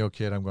 18-year-old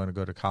kid. I'm going to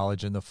go to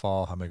college in the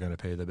fall. How am I going to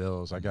pay the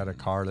bills? I got a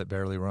car that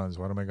barely runs.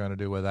 What am I going to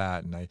do with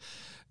that? And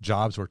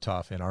jobs were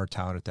tough in our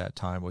town at that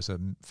time. It was a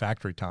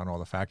factory town. All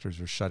the factories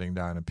were shutting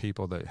down, and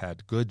people that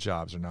had good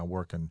jobs are now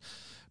working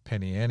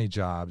penny ante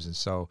jobs. And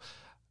so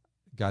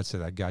God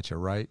said, I got you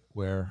right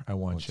where I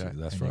want you.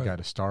 That's and right. You got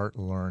to start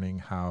learning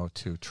how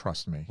to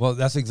trust me. Well,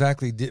 that's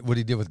exactly what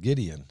he did with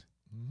Gideon.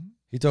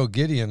 He told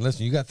Gideon,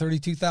 listen, you got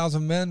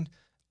 32,000 men?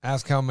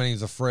 Ask how many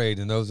is afraid,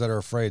 and those that are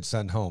afraid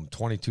send home.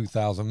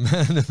 22,000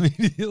 men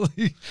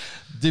immediately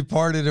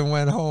departed and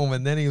went home.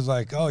 And then he was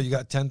like, oh, you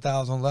got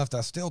 10,000 left.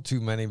 That's still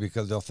too many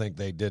because they'll think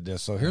they did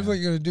this. So here's what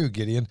you're going to do,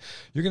 Gideon.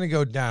 You're going to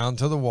go down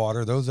to the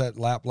water. Those that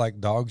lap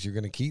like dogs, you're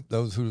going to keep.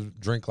 Those who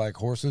drink like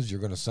horses,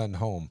 you're going to send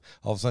home.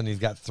 All of a sudden, he's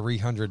got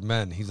 300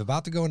 men. He's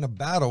about to go into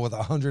battle with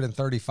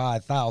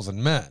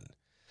 135,000 men.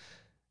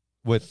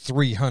 With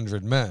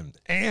 300 men.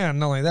 And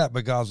not only that,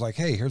 but God's like,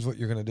 hey, here's what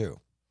you're going to do.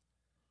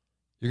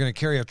 You're going to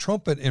carry a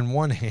trumpet in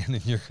one hand,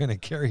 and you're going to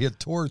carry a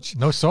torch.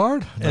 No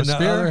sword, no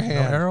spear, other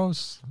hand, no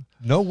arrows.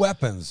 No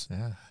weapons.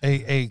 Yeah.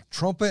 A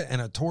trumpet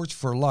and a torch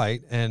for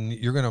light, and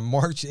you're going to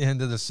march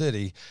into the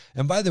city.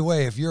 And by the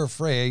way, if you're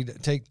afraid,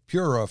 take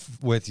Purah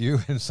with you.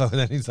 And so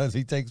then he says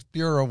he takes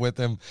Purah with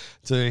him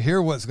to hear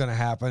what's going to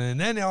happen. And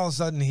then all of a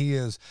sudden he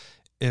is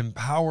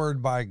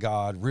empowered by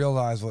God,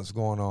 realize what's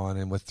going on,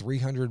 and with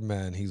 300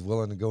 men, he's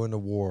willing to go into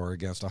war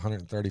against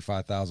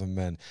 135,000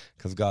 men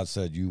because God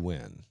said, you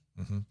win.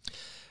 Mm-hmm.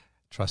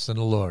 Trust in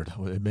the Lord.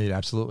 It made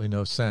absolutely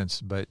no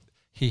sense, but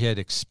he had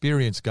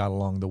experienced God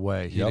along the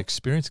way. He had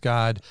experienced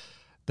God,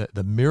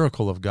 the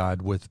miracle of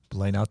God with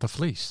laying out the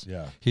fleece.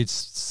 Yeah. He'd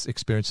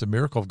experienced the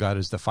miracle of God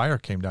as the fire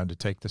came down to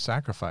take the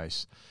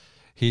sacrifice.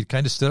 He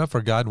kind of stood up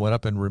for God, went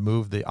up and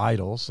removed the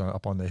idols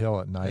up on the hill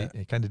at night. Yeah.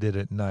 He kind of did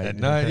it at night. At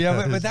night,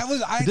 yeah, but that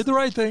was... he did the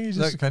right thing. He's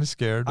just kind of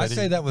scared. I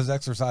say that was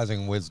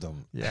exercising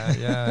wisdom. Yeah.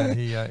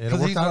 It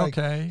worked out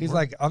okay. He's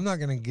like, I'm not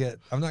going to get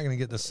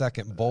the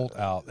second bolt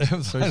out.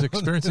 So he's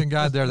experiencing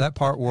God there. That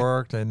part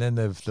worked. And then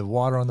the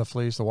water on the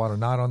fleece, the water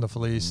not on the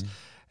fleece. Mm-hmm.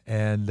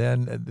 And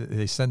then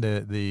they send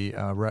the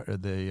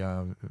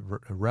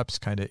reps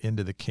kind of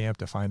into the camp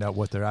to find out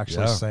what they're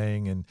actually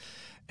saying,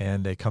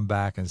 and they come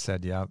back and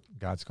said, "Yeah,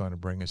 God's going to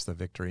bring us the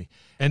victory."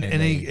 And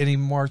he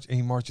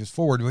marches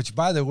forward. Which,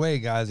 by the way,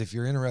 guys, if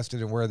you're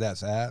interested in where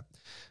that's at,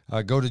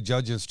 go to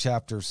Judges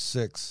chapter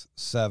 6,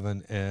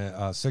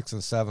 7, 6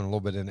 and 7, a little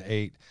bit in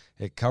 8.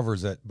 It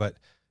covers it, but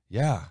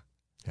yeah.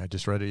 I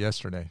just read it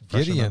yesterday.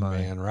 Gideon,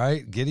 man,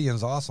 right?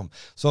 Gideon's awesome.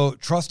 So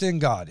trust in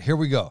God. Here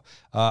we go.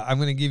 I'm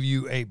going to give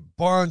you a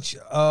bunch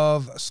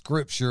of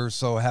scripture,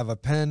 so have a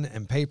pen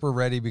and paper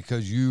ready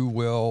because you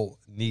will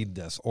need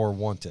this or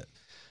want it.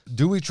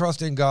 Do we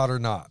trust in God or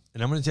not?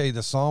 And I'm going to tell you,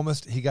 the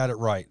psalmist, he got it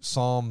right.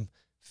 Psalm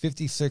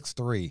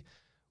 56:3.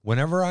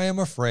 Whenever I am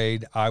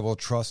afraid, I will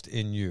trust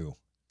in you.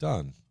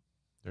 Done.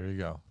 There you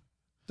go.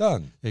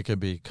 Done. It could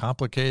be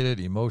complicated,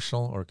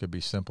 emotional, or it could be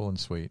simple and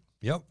sweet.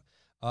 Yep.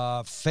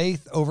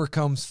 Faith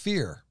overcomes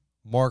fear.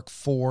 Mark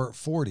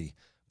 4:40.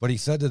 But he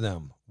said to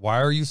them,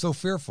 why are you so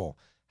fearful?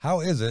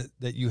 How is it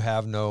that you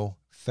have no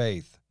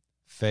faith?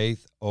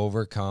 Faith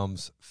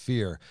overcomes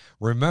fear.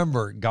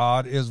 Remember,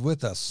 God is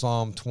with us.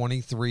 Psalm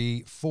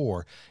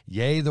 23:4.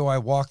 Yea, though I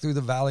walk through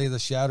the valley of the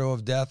shadow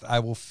of death, I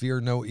will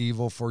fear no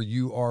evil, for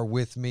you are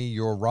with me.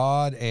 Your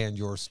rod and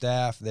your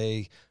staff,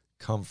 they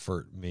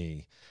comfort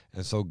me.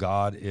 And so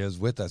God is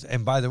with us.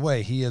 And by the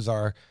way, he is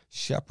our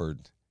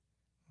shepherd.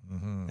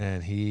 Mm-hmm.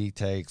 And he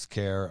takes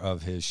care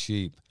of his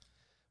sheep.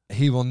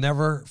 He will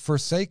never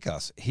forsake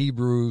us.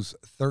 Hebrews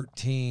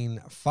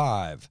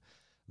 13:5.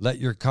 Let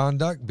your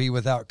conduct be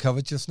without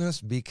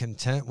covetousness. Be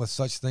content with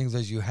such things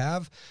as you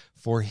have.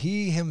 For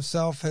he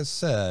himself has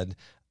said,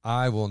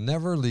 I will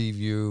never leave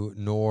you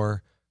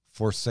nor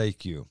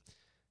forsake you.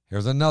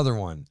 Here's another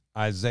one.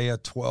 Isaiah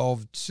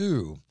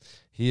 12:2.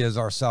 He is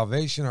our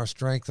salvation, our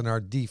strength, and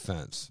our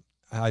defense.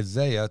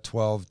 Isaiah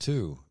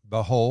 12:2.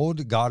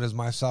 Behold, God is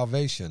my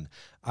salvation.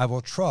 I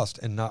will trust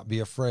and not be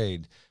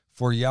afraid.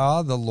 For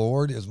Yah, the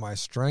Lord, is my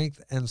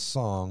strength and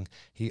song.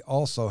 He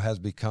also has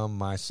become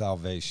my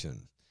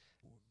salvation.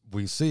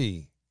 We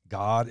see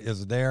God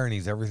is there and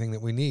he's everything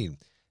that we need.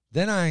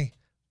 Then I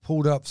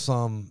pulled up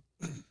some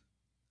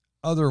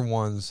other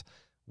ones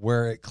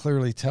where it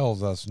clearly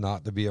tells us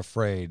not to be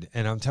afraid.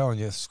 And I'm telling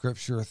you,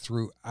 scripture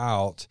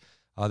throughout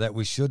that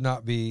we should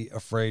not be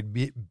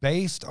afraid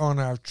based on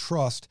our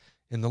trust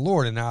in the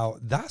Lord. And now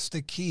that's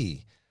the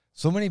key.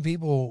 So many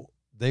people,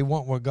 they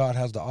want what God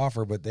has to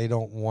offer, but they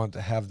don't want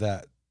to have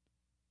that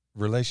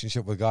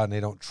relationship with God, and they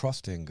don't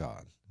trust in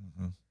God.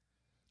 Mm-hmm.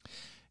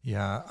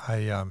 Yeah,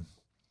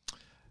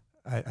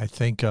 I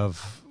think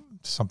of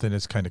something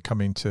that's kind of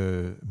coming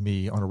to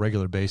me on a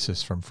regular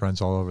basis from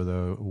friends all over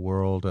the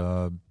world.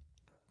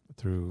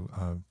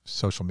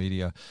 social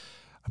media,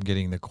 I'm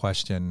getting the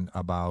question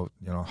about,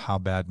 how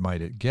bad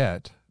might it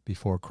get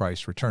before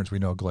Christ returns. We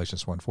know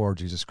Galatians 1:4,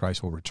 Jesus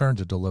Christ will return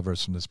to deliver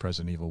us from this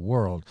present evil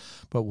world.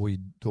 But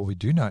what we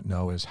do not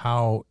know is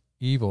how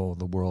evil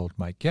the world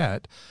might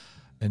get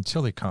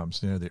until he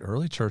comes. The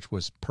early church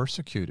was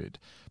persecuted.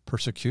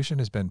 Persecution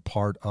has been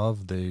part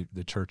of the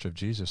Church of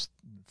Jesus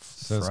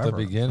since forever,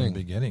 the beginning. From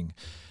the beginning.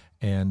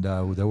 And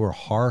there were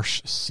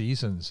harsh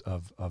seasons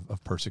of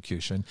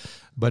persecution.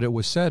 But it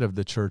was said of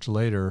the church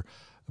later,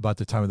 about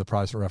the time of the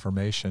Protestant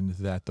Reformation,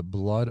 that the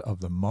blood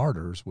of the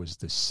martyrs was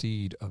the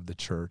seed of the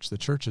church. The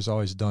church has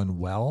always done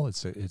well.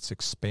 It's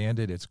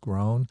expanded, it's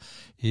grown,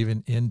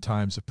 even in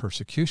times of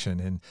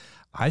persecution. And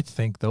I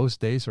think those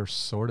days are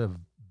sort of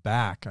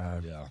back.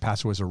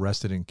 Pastor was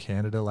arrested in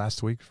Canada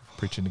last week for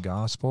preaching the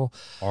gospel.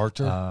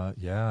 Arthur?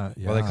 Yeah.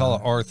 Well, they call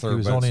it Arthur. He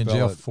was but only in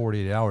jail it.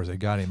 48 hours. They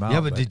got him out.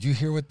 Yeah, but did you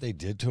hear what they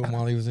did to him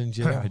while he was in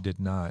jail? I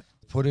did not.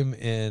 Put him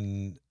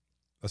in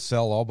a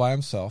cell all by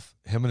himself.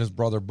 Him and his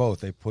brother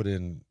both. They put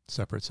in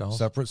separate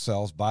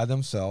cells by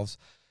themselves,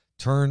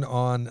 turned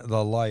on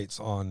the lights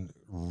on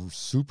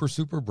super,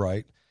 super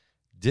bright,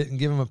 didn't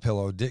give him a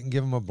pillow, didn't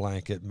give him a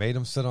blanket, made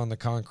him sit on the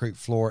concrete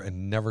floor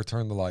and never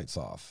turned the lights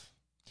off.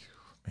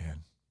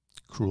 Man,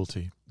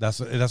 cruelty. That's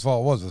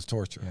all it was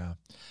torture. Yeah.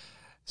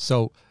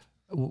 So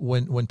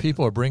when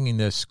people are bringing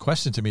this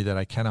question to me that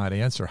I cannot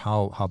answer,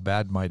 how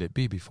bad might it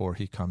be before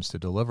he comes to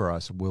deliver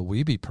us? Will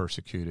we be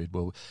persecuted?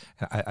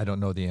 I don't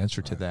know the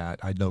answer to that.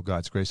 I know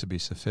God's grace will be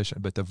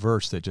sufficient. But the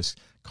verse that just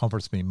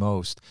comforts me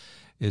most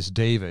is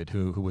David,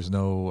 who was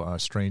no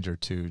stranger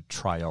to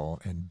trial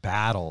and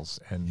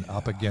battles and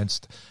up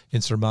against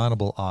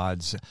insurmountable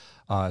odds.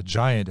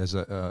 Giant as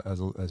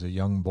a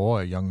young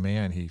boy, young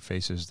man, he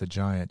faces the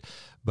giant.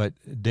 But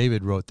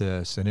David wrote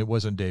this, and it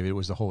wasn't David, it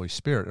was the Holy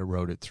Spirit that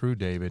wrote it through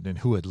David. And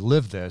who had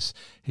lived this,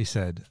 he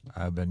said,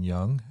 I've been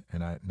young,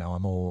 and now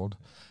I'm old,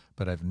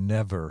 but I've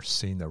never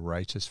seen the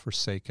righteous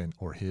forsaken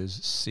or his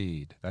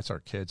seed. That's our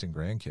kids and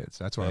grandkids.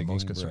 That's what I'm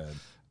most concerned.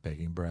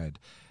 Begging bread.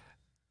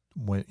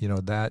 When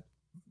that.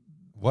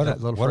 What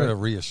a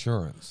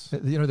reassurance.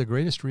 The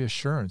greatest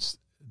reassurance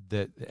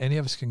that any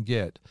of us can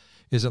get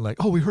isn't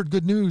like, oh, we heard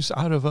good news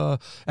out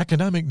of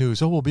economic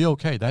news. Oh, we'll be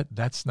okay.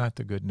 That's not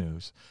the good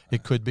news.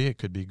 It could be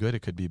good,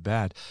 it could be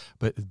bad.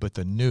 But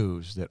the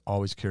news that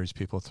always carries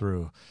people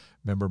through.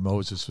 Remember,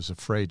 Moses was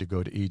afraid to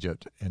go to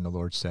Egypt, and the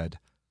Lord said,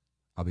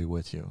 I'll be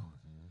with you.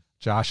 Mm-hmm.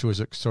 Joshua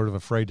was sort of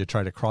afraid to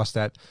try to cross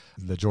the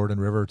Jordan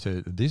River.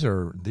 These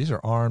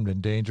are armed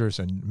and dangerous,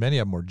 and many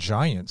of them were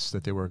giants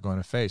that they were going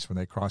to face when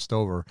they crossed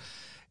over.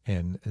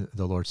 And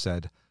the Lord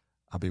said,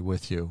 I'll be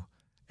with you.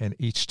 And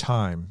each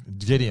time,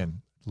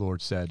 Gideon, the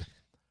Lord said,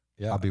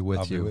 I'll be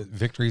with you.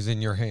 Victory's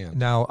in your hand.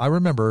 Now, I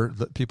remember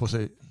that people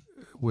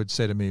would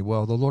say to me,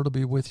 well, the Lord will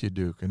be with you,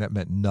 Duke. And that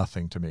meant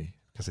nothing to me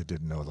because I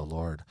didn't know the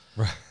Lord.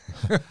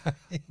 Right.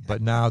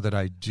 But now that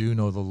I do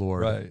know the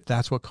Lord,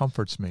 that's what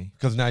comforts me.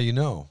 Because now you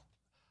know.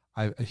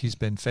 He's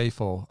been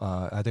faithful.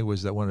 I think it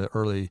was that one of the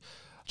early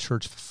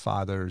church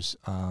fathers,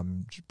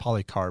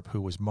 Polycarp,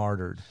 who was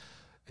martyred.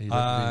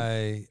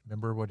 I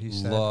remember what he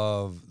said.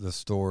 Love the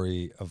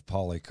story of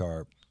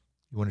Polycarp.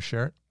 You want to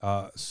share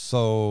it?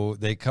 So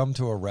they come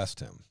to arrest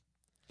him,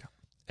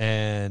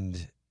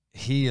 and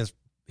he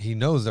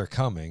knows they're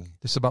coming.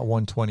 This is about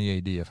 120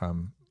 AD, if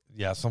I'm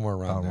somewhere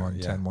around there.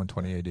 110,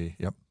 120 AD.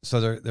 Yep.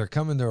 So they're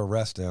coming to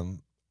arrest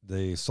him,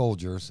 the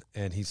soldiers,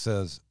 and he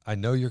says, "I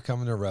know you're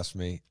coming to arrest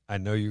me. I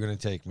know you're going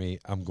to take me.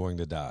 I'm going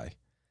to die.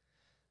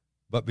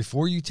 But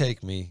before you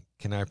take me,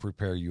 can I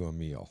prepare you a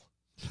meal?"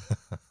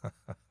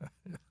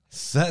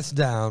 Sits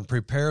down,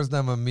 prepares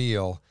them a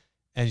meal,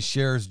 and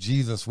shares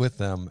Jesus with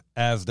them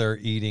as they're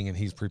eating, and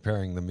he's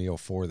preparing the meal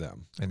for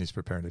them. And he's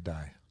preparing to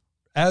die.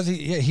 As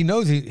he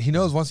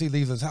knows once he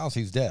leaves his house,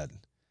 he's dead.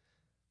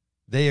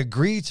 They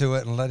agree to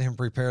it and let him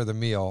prepare the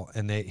meal,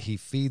 and he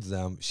feeds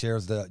them,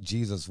 shares the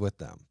Jesus with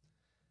them.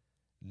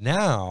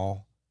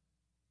 Now,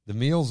 the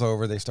meal's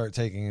over, they start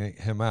taking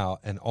him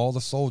out, and all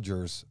the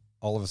soldiers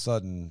all of a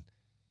sudden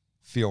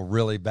feel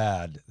really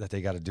bad that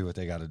they got to do what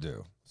they got to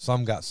do.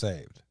 Some got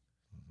saved.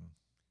 Mm-hmm.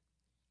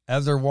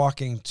 As they're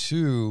walking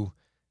to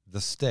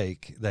the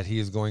stake that he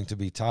is going to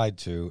be tied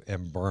to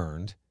and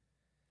burned,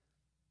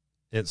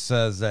 it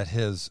says that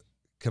his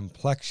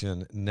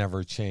complexion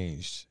never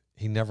changed.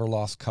 He never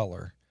lost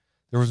color.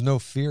 There was no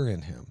fear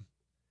in him.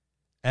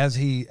 As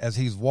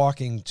he's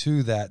walking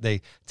to that,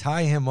 they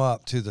tie him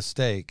up to the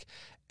stake,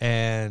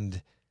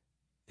 and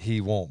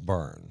he won't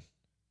burn.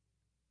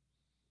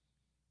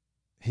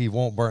 He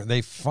won't burn.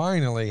 They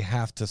finally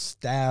have to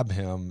stab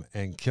him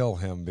and kill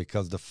him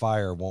because the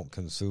fire won't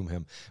consume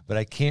him. But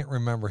I can't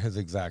remember his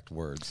exact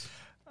words.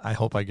 I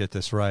hope I get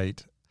this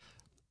right.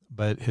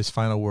 But his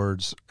final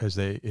words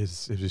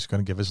is just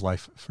going to give his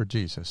life for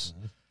Jesus.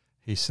 Mm-hmm.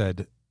 He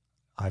said,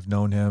 I've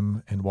known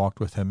him and walked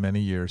with him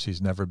many years.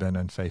 He's never been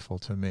unfaithful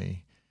to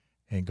me.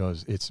 And he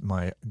goes, it's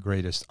my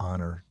greatest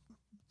honor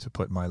to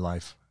put my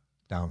life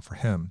down for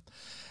him.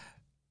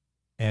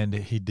 And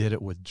he did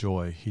it with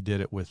joy. He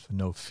did it with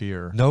no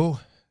fear. No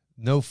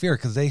No fear,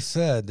 because they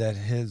said that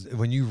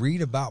when you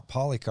read about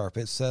Polycarp,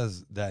 it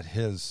says that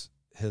his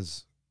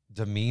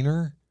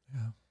demeanor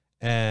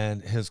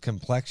and his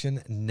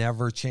complexion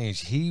never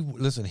changed. He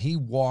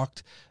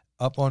walked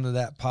up onto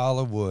that pile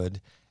of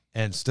wood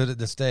and stood at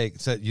the stake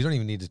and said, "You don't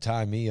even need to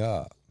tie me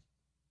up."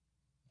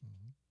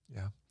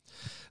 Yeah.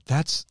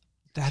 That's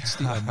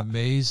the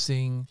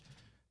amazing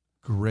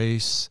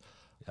grace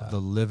of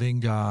the living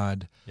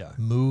God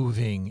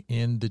moving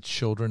in the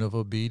children of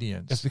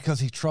obedience. It's because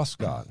he trusts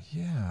God.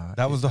 Yeah.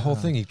 That was the whole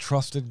thing. He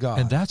trusted God.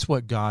 And that's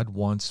what God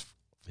wants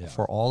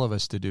for all of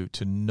us to do.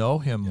 To know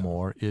him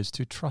more is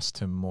to trust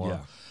him more.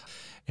 Yeah.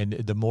 And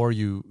the more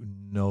you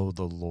know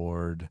the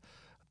Lord,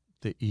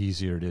 the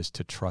easier it is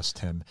to trust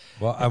him.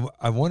 Well,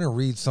 I want to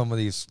read some of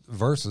these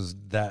verses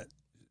that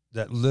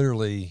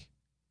literally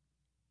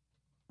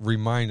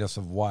remind us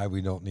of why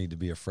we don't need to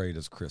be afraid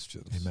as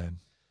Christians. Amen.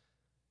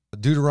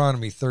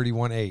 Deuteronomy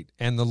 31:8,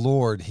 and the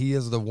Lord, he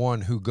is the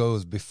one who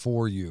goes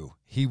before you.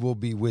 He will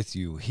be with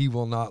you. He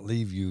will not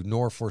leave you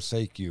nor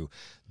forsake you.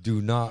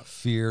 Do not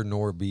fear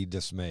nor be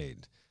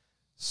dismayed.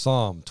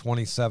 Psalm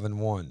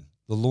 27:1,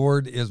 the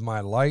Lord is my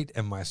light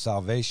and my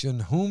salvation.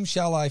 Whom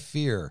shall I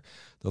fear?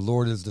 The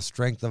Lord is the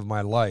strength of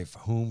my life.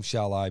 Whom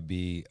shall I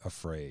be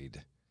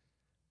afraid?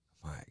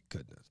 My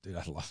goodness, dude,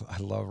 I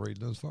love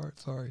reading those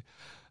parts. Sorry.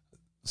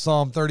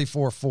 Psalm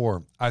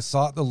 34:4, I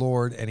sought the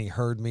Lord, and he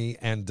heard me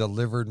and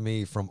delivered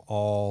me from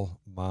all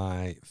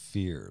my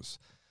fears.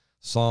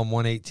 Psalm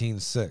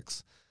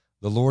 118:6,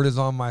 the Lord is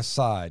on my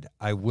side.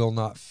 I will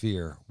not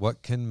fear.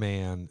 What can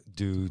man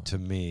do to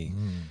me?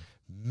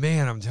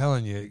 Man, I'm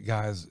telling you,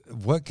 guys,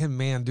 what can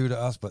man do to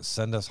us but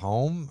send us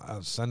home,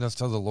 send us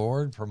to the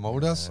Lord,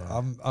 promote us?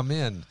 I'm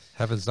in.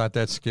 Heaven's not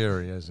that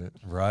scary, is it?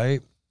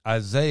 Right?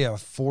 Isaiah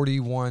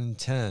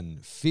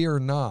 41:10, fear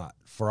not,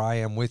 for I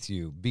am with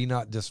you. Be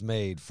not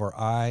dismayed, for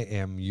I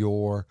am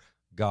your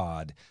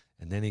God.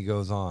 And then he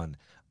goes on,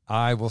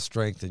 I will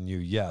strengthen you.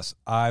 Yes,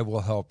 I will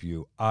help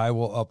you. I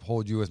will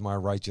uphold you with my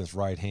righteous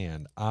right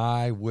hand.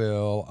 I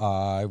will.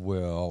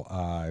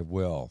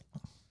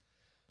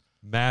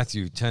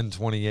 Matthew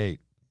 10:28,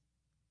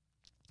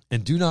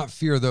 and do not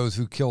fear those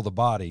who kill the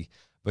body,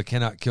 but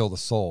cannot kill the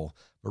soul,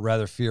 but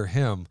rather fear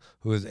him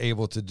who is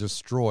able to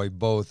destroy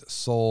both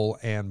soul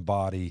and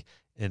body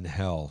in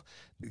hell.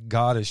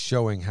 God is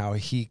showing how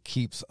he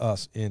keeps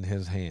us in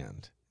his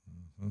hand.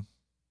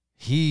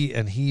 He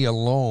and he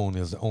alone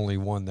is the only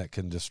one that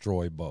can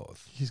destroy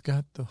both. He's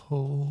got the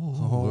whole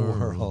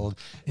world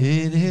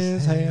in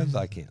his hands.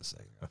 I can't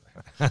sing.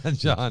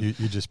 John.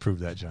 You just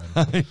proved that, John.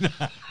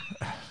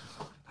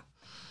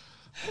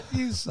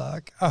 You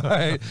suck. All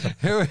right,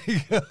 here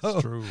we go.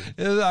 It's true.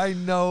 I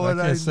know it.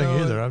 I can't sing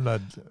either. I'm not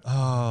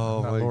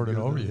lording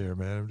goodness. over you here,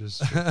 man. I'm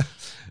just,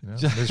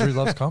 misery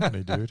loves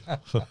company, dude.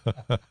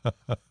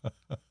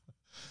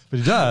 But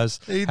he does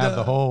have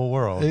the whole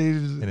world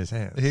in his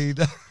hands. He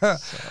does.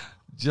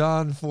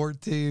 John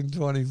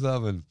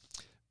 14:27.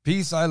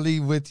 Peace I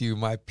leave with you,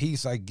 my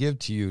peace I give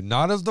to you.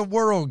 Not as the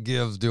world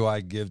gives do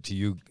I give to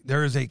you.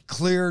 There is a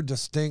clear,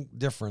 distinct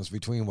difference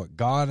between what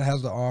God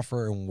has to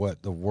offer and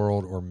what the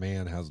world or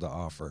man has to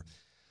offer.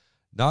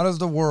 Not as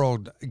the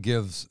world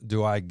gives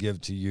do I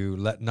give to you.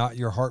 Let not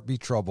your heart be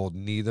troubled,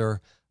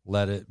 neither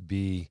let it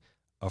be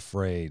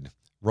afraid.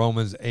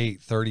 Romans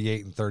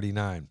 8:38 and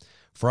 39.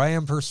 For I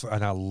am persuaded,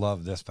 and I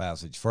love this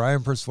passage, for I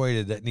am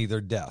persuaded that neither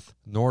death,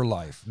 nor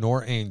life,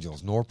 nor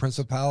angels, nor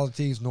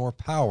principalities, nor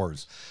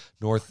powers,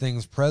 nor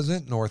things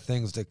present, nor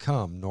things to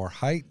come, nor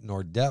height,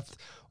 nor depth,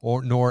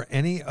 nor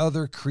any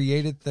other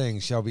created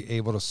thing shall be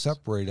able to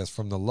separate us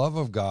from the love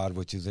of God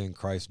which is in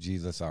Christ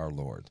Jesus our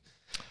Lord.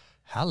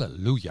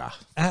 Hallelujah.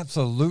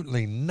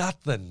 Absolutely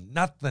nothing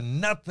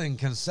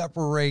can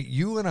separate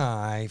you and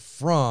I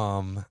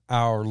from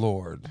our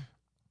Lord.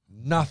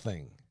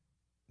 Nothing.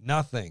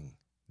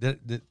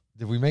 Did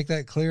we make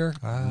that clear?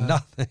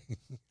 Nothing.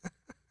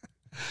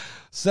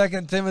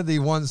 2 Timothy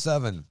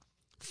 1:7.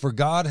 For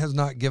God has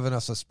not given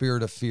us a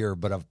spirit of fear,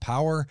 but of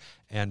power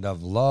and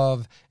of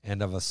love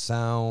and of a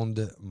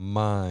sound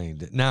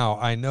mind. Now,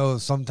 I know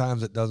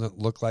sometimes it doesn't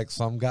look like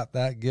some got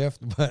that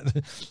gift,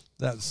 but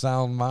that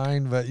sound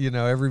mind, but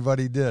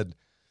everybody did.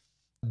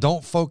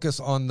 Don't focus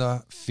on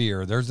the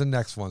fear. There's the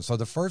next one. So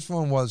the first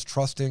one was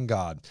trust in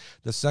God.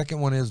 The second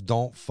one is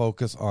don't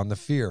focus on the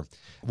fear.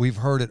 We've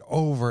heard it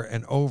over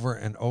and over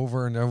and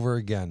over and over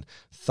again.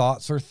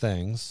 Thoughts are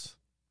things,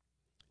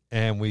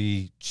 and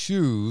we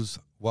choose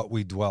what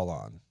we dwell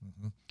on.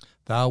 Mm-hmm.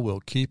 Thou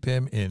wilt keep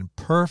him in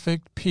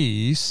perfect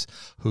peace,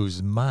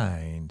 whose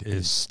mind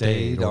is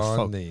stayed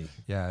on thee.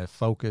 Yeah,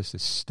 focus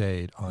is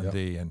stayed on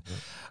thee. And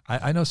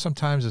I know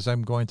sometimes as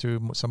I'm going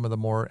through some of the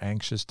more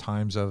anxious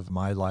times of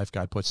my life,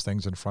 God puts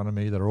things in front of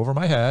me that are over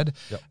my head,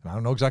 and I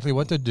don't know exactly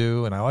what to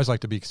do. And I always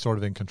like to be sort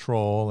of in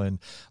control and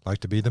like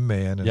to be the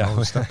man and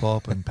always step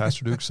up. And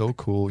Pastor Duke's so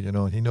cool,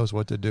 and he knows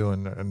what to do.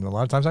 And a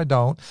lot of times I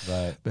don't.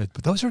 Right. But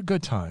those are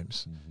good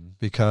times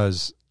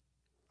because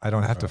I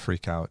don't have to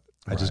freak out.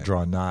 I just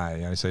draw nigh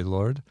and I say,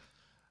 Lord,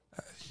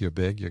 you're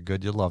big, you're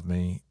good, you love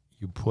me,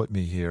 you put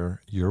me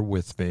here, you're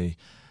with me.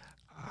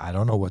 I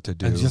don't know what to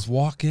do. And just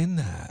walk in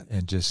that.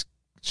 And just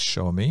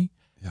show me.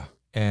 Yeah.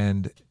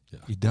 And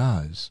he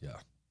does. Yeah.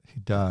 He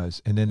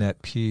does. And then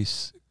that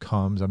peace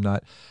comes.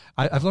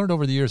 I've learned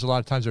over the years, a lot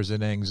of times there's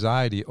an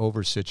anxiety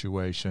over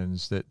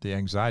situations that the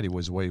anxiety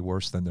was way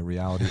worse than the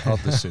reality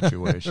of the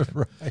situation.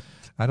 Right.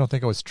 I don't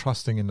think I was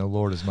trusting in the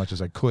Lord as much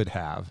as I could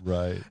have.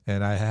 Right.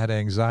 And I had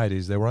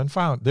anxieties. They were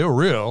unfounded. They were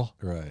real.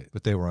 Right.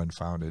 But they were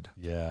unfounded.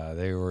 Yeah,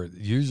 they were.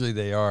 Usually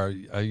they are.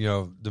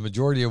 The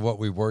majority of what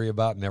we worry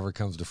about never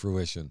comes to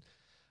fruition.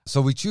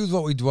 So we choose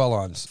what we dwell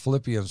on.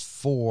 Philippians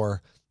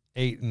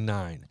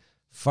 4:8-9.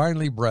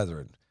 Finally,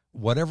 brethren,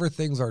 whatever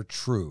things are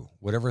true,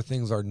 whatever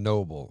things are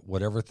noble,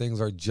 whatever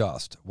things are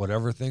just,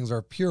 whatever things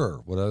are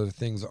pure, whatever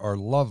things are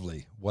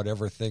lovely,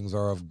 whatever things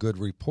are of good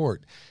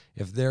report,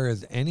 if there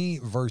is any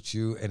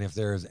virtue and if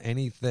there is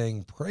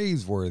anything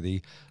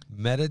praiseworthy,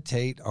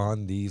 meditate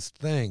on these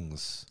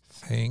things.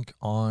 Think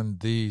on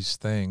these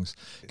things.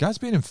 God's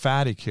being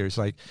emphatic here. It's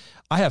like,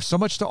 I have so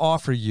much to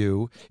offer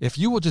you. If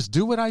you will just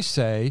do what I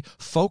say,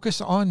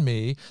 focus on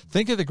me,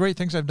 think of the great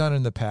things I've done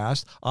in the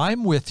past,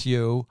 I'm with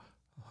you.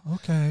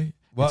 Okay.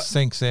 Well, it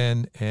sinks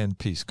in and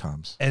peace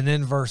comes. And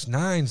then verse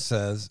 9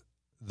 says,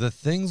 the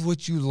things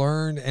which you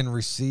learned and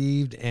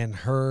received and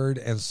heard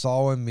and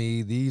saw in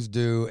me, these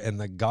do, and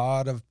the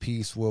God of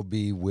peace will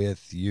be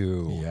with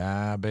you.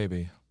 Yeah,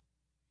 baby.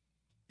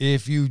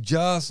 If you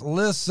just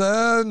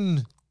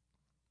listen,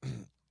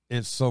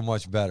 it's so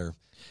much better.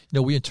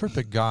 We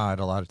interpret God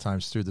a lot of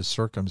times through the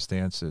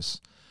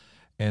circumstances.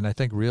 And I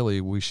think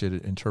really we should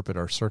interpret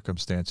our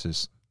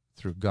circumstances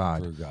through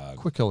God. Through God.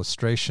 Quick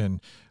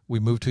illustration. We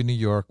moved to New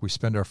York. We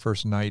spend our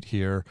first night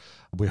here.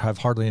 We have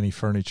hardly any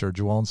furniture.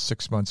 Joelle's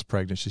 6 months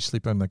pregnant. She's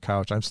sleeping on the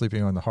couch. I'm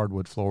sleeping on the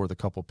hardwood floor with a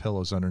couple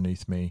pillows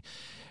underneath me.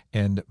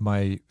 And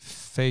my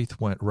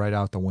faith went right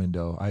out the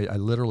window. I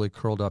literally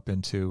curled up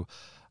into,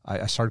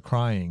 I started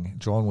crying.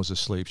 Joelle was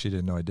asleep. She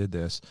didn't know I did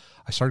this.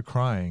 I started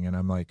crying, and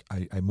I'm like,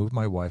 I moved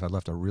my wife. I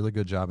left a really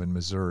good job in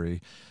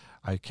Missouri.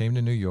 I came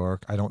to New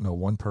York. I don't know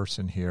one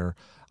person here.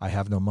 I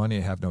have no money.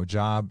 I have no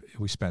job.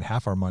 We spent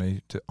half our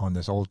money on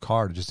this old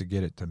car just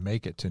to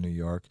make it to New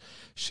York.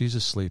 She's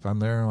asleep.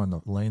 I'm there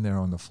laying there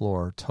on the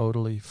floor,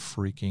 totally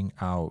freaking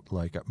out.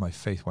 Like my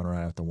faith went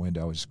right out the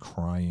window. I was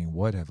crying.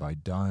 What have I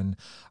done?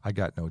 I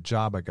got no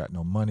job. I got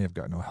no money. I've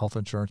got no health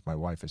insurance. My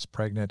wife is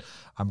pregnant.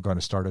 I'm going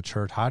to start a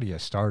church. How do you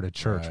start a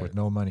church with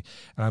no money?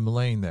 And I'm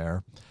laying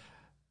there,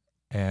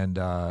 and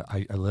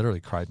I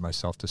literally cried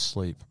myself to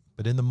sleep.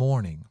 But in the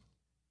morning,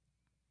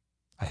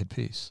 I had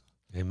peace.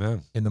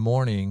 Amen. In the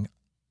morning,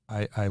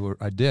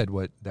 I did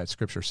what that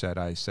scripture said.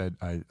 I said,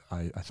 I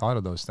thought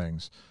of those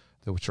things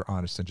which are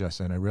honest and just,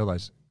 and I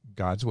realized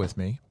God's with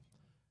me.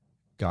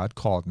 God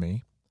called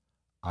me.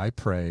 I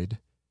prayed.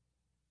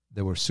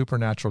 There were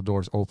supernatural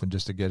doors open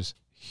just to get us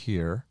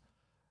here.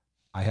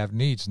 I have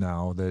needs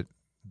now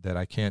that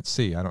I can't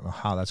see. I don't know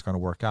how that's going to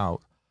work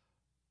out,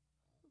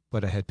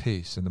 but I had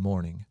peace in the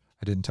morning.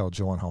 I didn't tell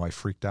Joanne how I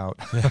freaked out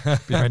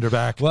behind her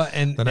back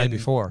the night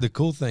before. The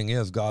cool thing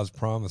is God's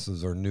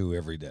promises are new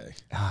every day.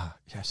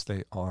 Yes,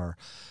 they are.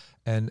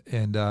 And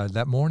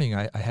that morning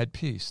I had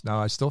peace.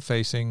 Now I was still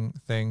facing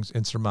things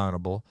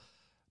insurmountable,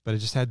 but I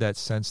just had that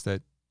sense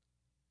that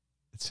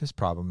it's his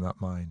problem, not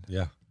mine.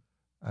 Yeah.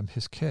 I'm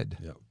his kid.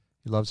 Yep.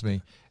 He loves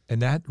me.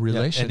 And that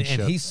relationship.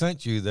 And he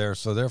sent you there,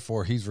 so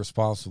therefore he's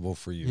responsible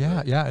for you. Yeah,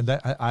 right? yeah. And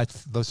that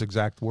those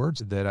exact words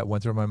that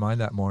went through my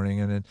mind that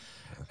morning.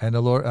 And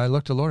the Lord, I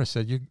looked to the Lord and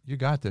said, "You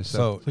got this.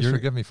 So please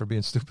forgive me for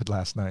being stupid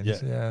last night."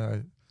 Yeah,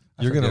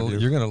 you're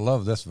gonna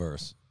love this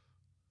verse,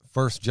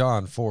 1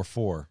 John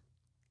 4:4,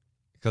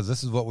 because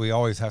this is what we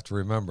always have to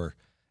remember.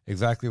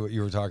 Exactly what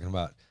you were talking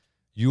about.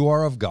 You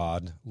are of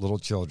God, little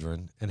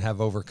children, and have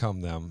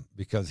overcome them,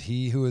 because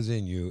he who is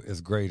in you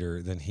is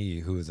greater than he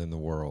who is in the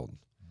world.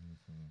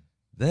 Mm-hmm.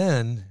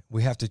 Then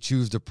we have to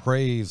choose to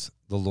praise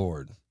the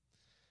Lord.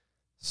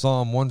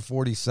 Psalm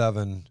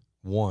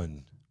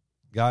 147:1.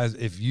 Guys,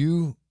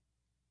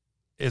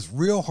 it's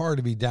real hard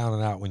to be down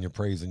and out when you're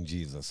praising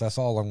Jesus. That's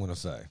all I'm going to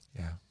say.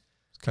 Yeah.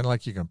 It's kind of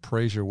like you can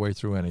praise your way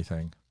through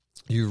anything.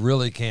 You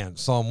really can.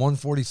 Psalm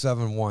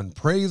 147:1.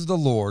 Praise the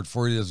Lord,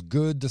 for it is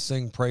good to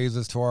sing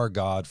praises to our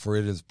God, for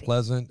it is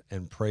pleasant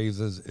and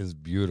praises is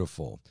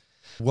beautiful.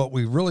 What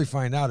we really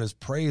find out is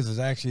praise is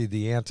actually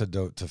the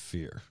antidote to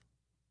fear.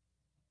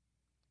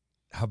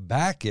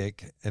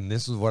 Habakkuk, and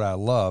this is what I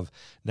love.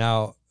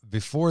 Now,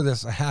 before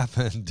this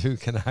happened,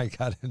 Duke and I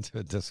got into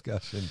a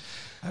discussion.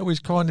 I was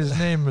calling his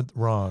name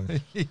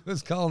wrong. He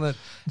was calling it.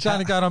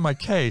 Johnny got on my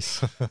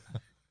case.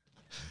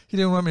 He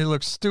didn't want me to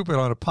look stupid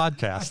on a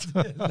podcast.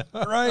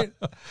 Right?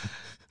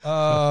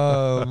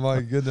 Oh,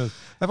 my goodness.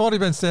 I've only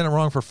been saying it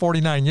wrong for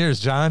 49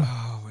 years, John.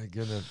 Oh, my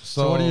goodness.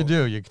 So what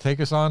do? You take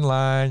us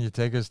online. You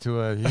take us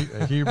to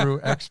a Hebrew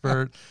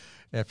expert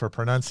for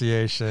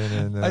pronunciation.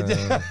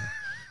 And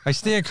I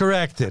stand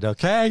corrected,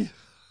 okay?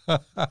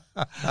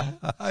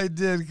 I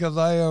did, because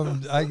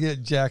I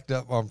get jacked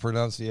up on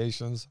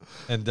pronunciations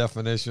and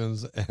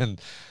definitions, and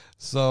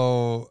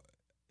so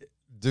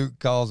Duke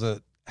calls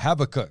it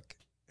Habakkuk,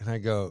 and I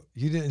go,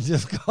 "You didn't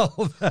just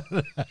call that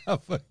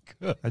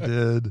Habakkuk." I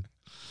did.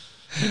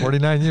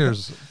 49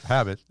 years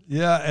habit.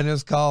 Yeah, and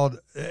it's called,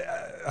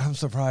 I'm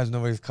surprised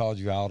nobody's called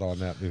you out on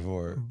that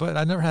before. But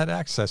I never had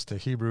access to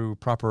Hebrew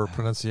proper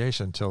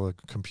pronunciation until the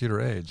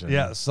computer age.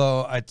 Yeah,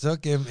 so I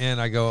took him in.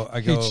 I go.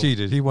 He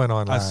cheated. He went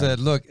online. I said,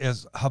 look,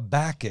 it's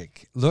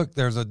Habakkuk. Look,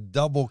 there's a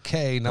double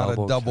K, not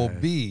a double K.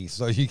 B.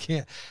 So you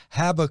can't,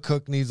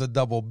 Habakkuk needs a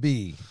double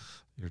B.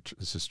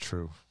 This is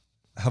true.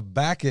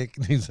 Habakkuk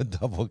needs a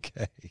double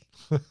K.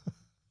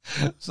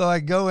 So I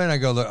go in, I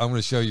go, look, I'm going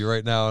to show you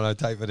right now. And I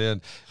type it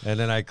in, and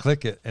then I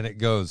click it, and it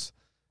goes,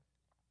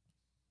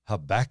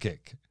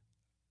 Habakkuk.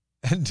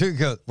 And dude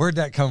goes, where'd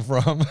that come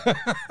from?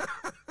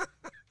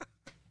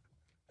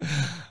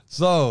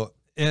 So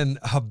in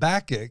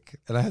Habakkuk,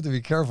 and I have to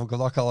be careful because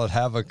I'll call it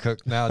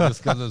Habakkuk now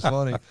just because it's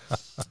funny.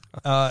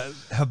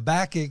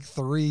 Habakkuk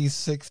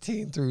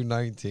 3:16 through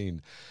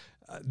 19.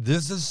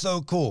 This is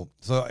so cool.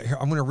 So here,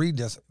 I'm going to read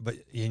this,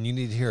 and you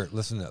need to hear it.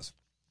 Listen to this.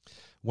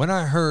 When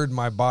I heard,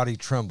 my body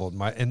trembled.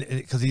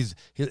 Because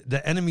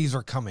the enemies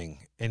are coming,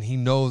 and he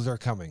knows they're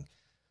coming.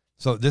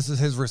 So this is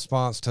his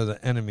response to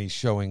the enemy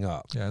showing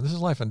up. Yeah, this is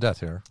life and death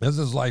here. This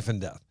is life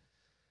and death.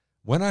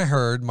 When I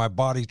heard, my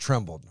body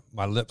trembled.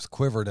 My lips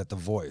quivered at the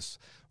voice.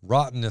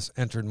 Rottenness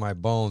entered my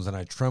bones, and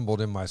I trembled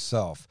in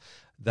myself,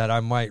 that I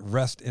might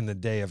rest in the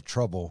day of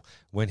trouble.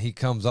 When he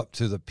comes up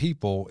to the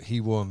people, he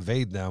will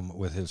invade them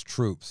with his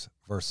troops.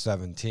 Verse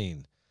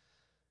 17.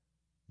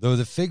 Though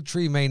the fig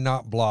tree may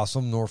not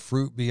blossom, nor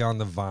fruit be on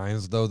the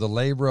vines, though the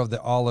labor of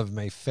the olive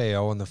may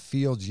fail, and the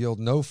fields yield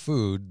no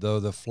food, though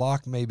the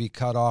flock may be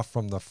cut off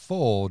from the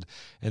fold,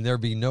 and there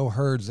be no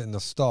herds in the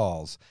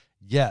stalls,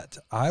 yet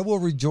I will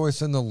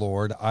rejoice in the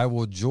Lord. I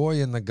will joy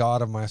in the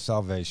God of my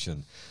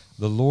salvation.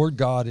 The Lord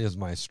God is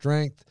my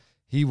strength.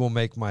 He will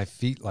make my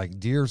feet like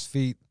deer's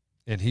feet,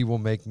 and he will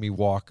make me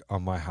walk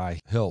on my high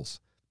hills.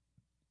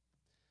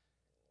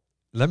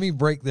 Let me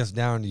break this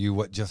down to you,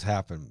 what just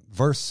happened.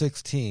 Verse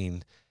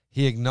 16,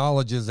 he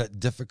acknowledges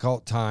that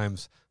difficult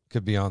times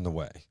could be on the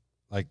way.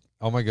 Like,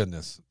 oh my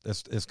goodness,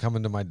 it's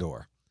coming to my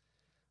door.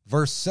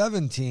 Verse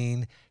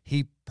 17,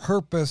 he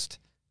purposed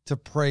to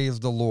praise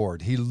the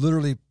Lord. He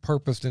literally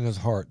purposed in his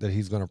heart that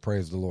he's going to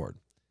praise the Lord.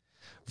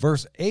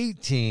 Verse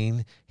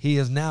 18, he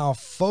is now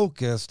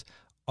focused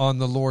on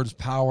the Lord's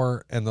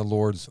power and the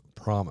Lord's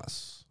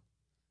promise.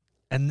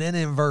 And then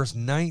in verse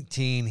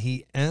 19,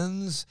 he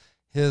ends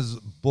his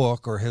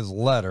book or his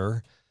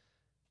letter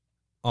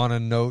on a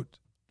note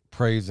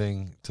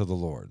praising to the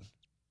Lord.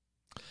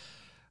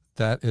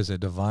 That is a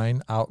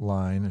divine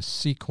outline, a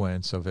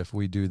sequence of if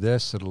we do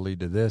this, it'll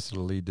lead to this,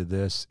 it'll lead to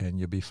this, and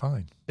you'll be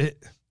fine.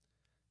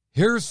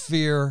 Here's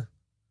fear.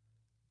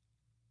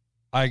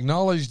 I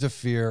acknowledge the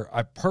fear.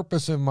 I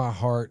purpose in my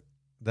heart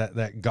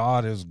that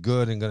God is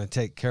good and going to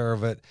take care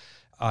of it.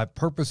 I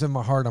purpose in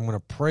my heart, I'm going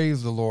to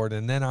praise the Lord,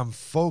 and then I'm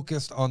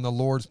focused on the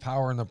Lord's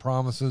power and the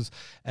promises,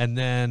 and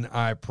then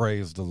I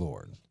praise the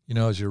Lord. You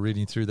know, as you're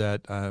reading through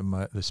that,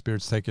 the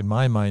Spirit's taken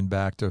my mind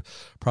back to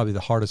probably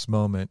the hardest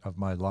moment of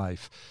my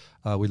life.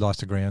 We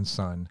lost a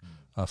grandson,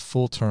 a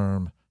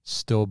full-term,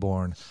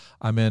 stillborn.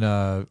 I'm in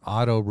a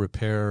auto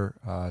repair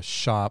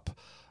shop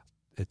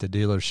at the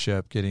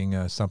dealership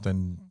getting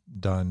something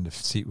done. The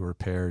seat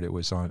repaired. It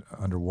was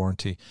under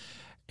warranty.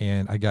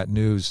 And I got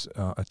news,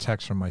 a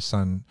text from my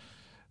son.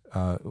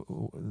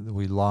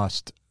 We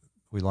lost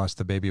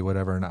the baby,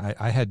 whatever. And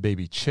I had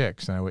baby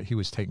chicks, and he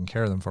was taking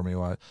care of them for me.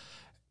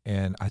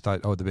 And I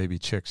thought, oh, the baby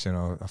chicks,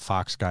 a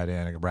fox got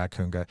in, a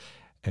raccoon got.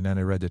 And then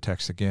I read the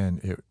text again.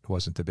 It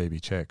wasn't the baby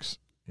chicks.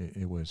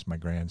 It was my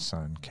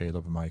grandson,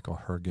 Caleb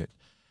Michael Herget.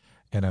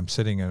 And I'm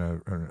sitting in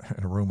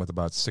a room with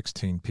about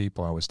 16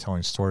 people. I was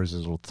telling stories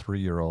as a little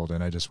 3-year-old,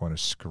 and I just want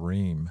to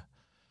scream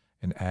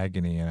in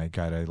agony. And I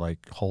got to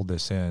hold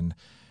this in.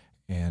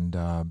 And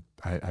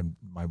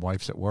my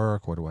wife's at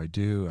work. What do I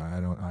do? I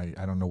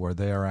don't know where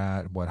they're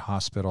at. What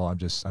hospital? I'm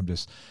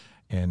just.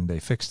 And they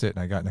fixed it. And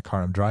I got in the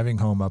car. I'm driving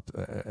home up.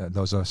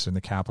 Those of us in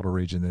the capital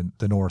region,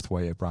 the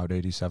Northway, at Route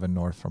 87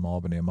 north from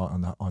Albany,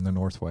 on the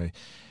Northway.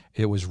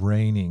 It was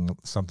raining,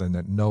 something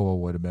that Noah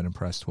would have been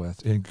impressed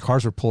with. And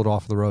cars were pulled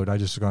off the road. I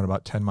just gone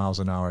about 10 miles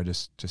an hour. I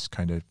just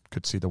kind of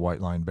could see the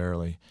white line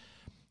barely.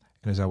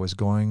 And as I was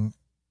going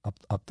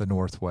up the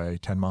Northway,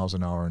 10 miles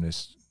an hour in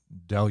this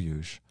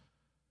deluge,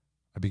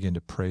 I began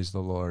to praise the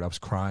Lord. I was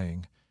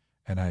crying,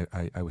 and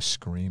I was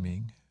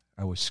screaming.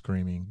 I was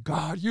screaming,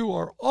 God, you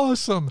are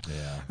awesome.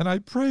 Yeah. And I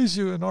praise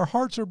you, and our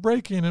hearts are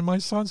breaking, and my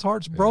son's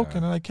heart's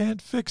broken, and I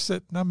can't fix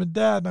it. And I'm a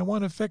dad, and I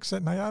want to fix it,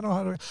 and I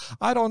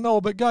don't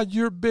know, but God,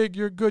 you're big,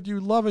 you're good,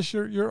 you love us,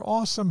 you're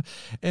awesome,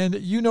 and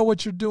you know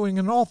what you're doing,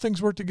 and all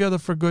things work together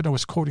for good. I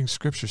was quoting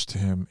scriptures to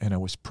him, and I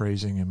was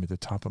praising him at the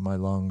top of my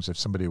lungs. If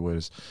somebody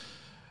was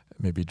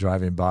maybe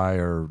driving by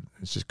or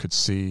just could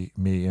see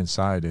me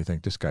inside, they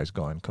think this guy's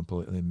gone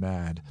completely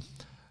mad.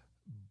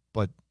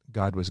 But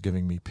God was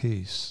giving me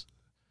peace.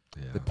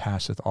 Yeah. That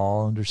passeth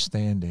all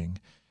understanding,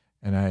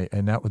 and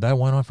that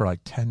went on for like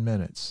 10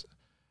 minutes.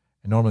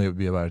 And normally it would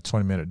be about a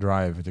 20-minute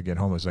drive to get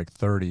home. It was like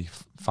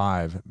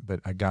 35, but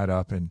I got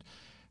up and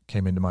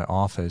came into my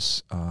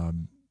office.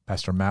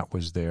 Pastor Matt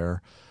was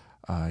there.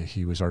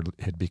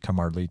 had become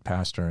our lead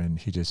pastor, and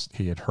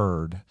he had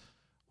heard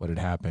what had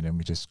happened, and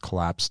we just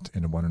collapsed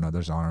into one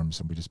another's arms,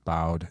 and we just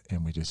bowed,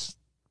 and we just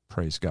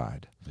praised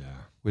God. Yeah.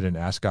 We didn't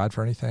ask God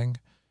for anything.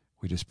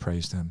 We just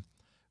praised him.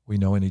 We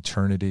know in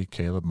eternity,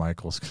 Caleb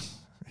Michaels,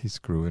 he's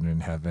screwing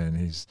in heaven.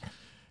 He's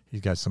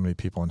got so many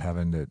people in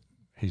heaven that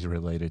he's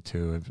related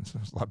to.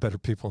 There's a lot better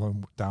people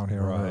than down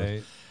here.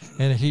 Right.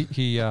 And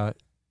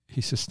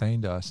he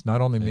sustained us,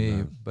 not only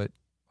me, but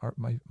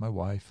my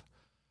wife,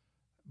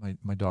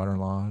 my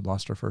daughter-in-law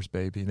lost her first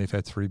baby, and they've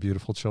had 3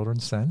 beautiful children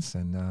since,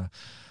 and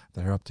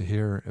they're up to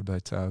here.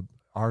 But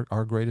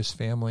our greatest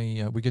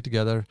family, we get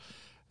together,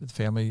 the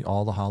family,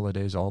 all the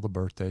holidays, all the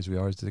birthdays, we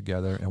always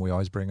together, and we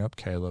always bring up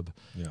Caleb.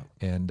 Yeah.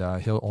 And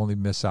he'll only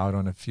miss out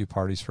on a few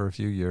parties for a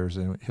few years,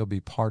 and he'll be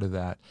part of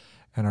that.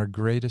 And our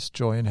greatest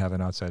joy in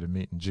heaven, outside of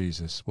meeting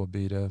Jesus, will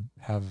be to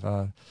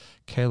have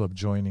Caleb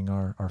joining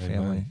our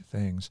family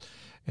things.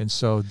 And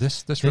so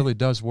this really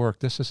does work.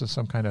 This isn't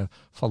some kind of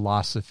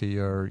philosophy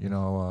or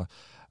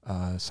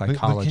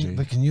psychology.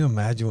 But can you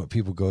imagine what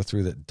people go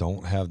through that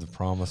don't have the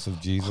promise of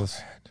Jesus?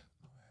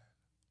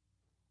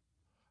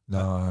 No,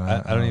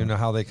 I don't even know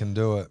how they can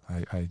do it.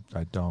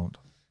 I don't.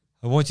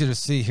 I want you to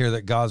see here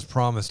that God's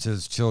promised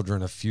his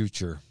children a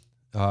future.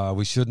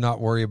 We should not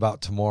worry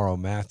about tomorrow,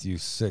 Matthew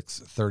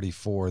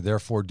 6:34.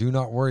 Therefore, do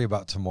not worry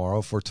about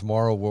tomorrow, for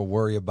tomorrow will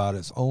worry about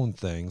its own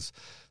things.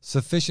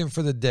 Sufficient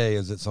for the day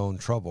is its own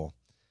trouble.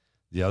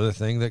 The other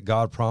thing that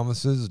God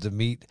promises is to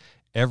meet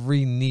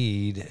every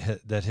need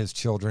that his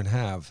children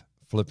have,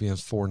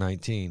 Philippians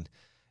 4:19.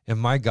 And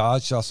my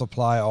God shall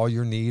supply all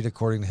your need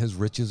according to his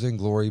riches and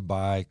glory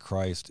by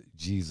Christ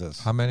Jesus.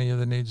 How many of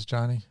the needs,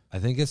 Johnny? I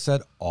think it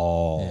said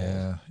all.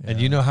 Yeah. And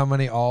you know how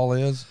many all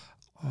is?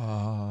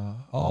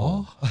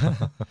 All?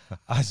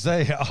 I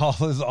say all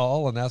is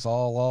all, and that's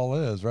all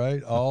is,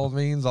 right? All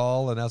means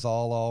all, and that's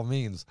all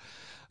means.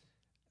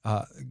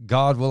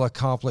 God will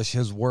accomplish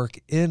his work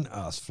in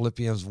us,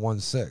 Philippians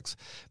 1:6.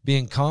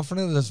 Being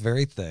confident of this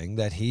very thing,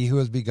 that he who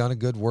has begun a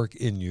good work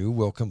in you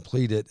will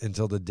complete it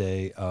until the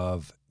day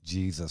of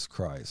Jesus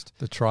Christ.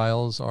 The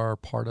trials are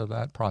part of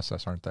that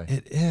process, aren't they?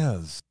 It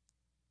is.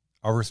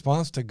 Our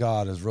response to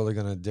God is really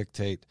going to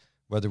dictate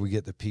whether we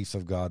get the peace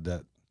of God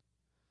that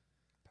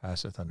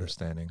passeth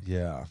understanding.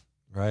 Yeah,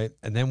 right?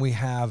 And then we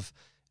have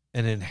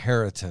an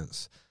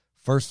inheritance.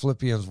 1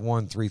 Philippians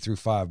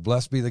 1:3-5.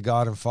 Blessed be the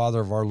God and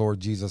Father of our Lord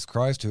Jesus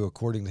Christ, who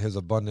according to his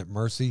abundant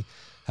mercy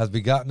has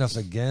begotten us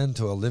again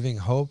to a living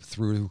hope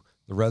through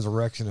the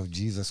resurrection of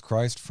Jesus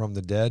Christ from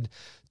the dead,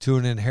 to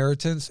an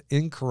inheritance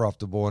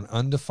incorruptible and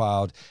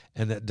undefiled,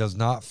 and that does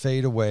not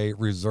fade away,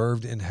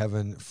 reserved in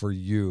heaven for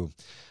you,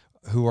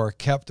 who are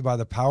kept by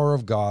the power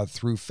of God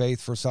through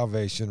faith for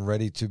salvation,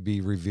 ready to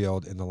be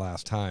revealed in the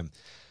last time.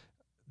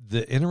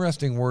 The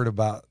interesting word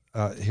about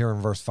here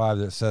in verse 5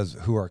 that says,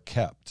 who are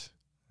kept.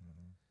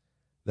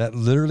 That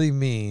literally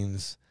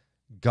means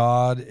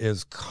God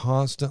is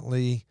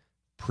constantly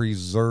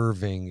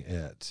preserving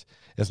it.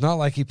 It's not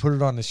like he put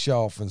it on the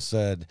shelf and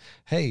said,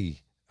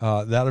 hey,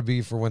 that'll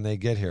be for when they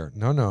get here.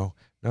 No.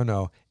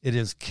 It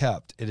is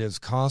kept. It is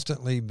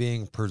constantly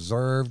being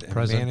preserved and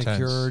Present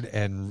manicured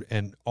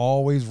and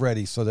always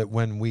ready, so that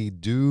when we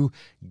do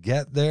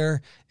get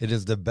there, it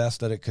is the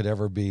best that it could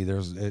ever be.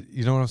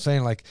 You know what I'm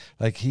saying?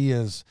 Like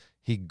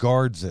he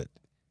guards it.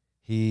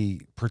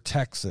 He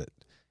protects it.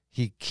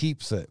 He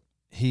keeps it.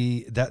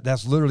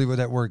 That's literally what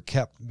that word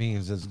kept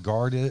means, is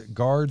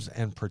guards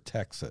and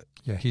protects it.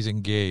 Yeah, he's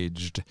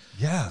engaged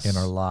yes. in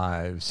our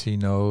lives. He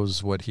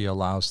knows what he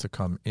allows to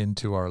come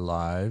into our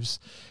lives.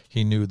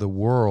 He knew the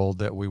world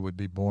that we would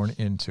be born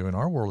into, and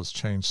our world has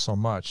changed so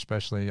much,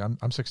 especially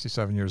I'm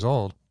 67 years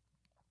old.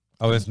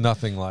 Oh, it's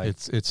nothing like.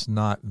 It's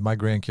not, my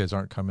grandkids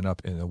aren't coming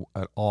up in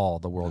at all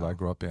the world I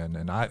grew up in,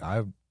 and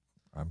I'm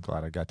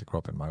glad I got to grow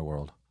up in my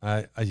world.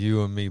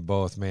 You and me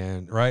both,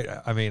 man, right?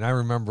 I mean, I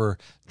remember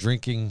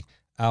drinking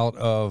out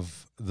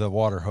of the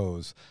water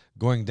hose,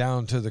 going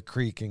down to the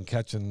creek and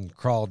catching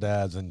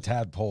crawdads and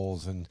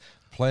tadpoles and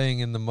playing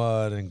in the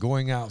mud and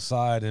going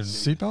outside and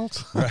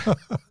seatbelts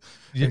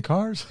in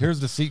cars. Here's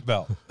the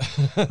seatbelt.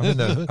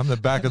 I'm the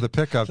back of the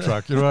pickup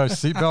truck. You know what a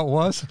seatbelt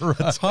was?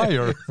 A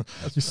tire.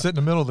 You sit in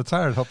the middle of the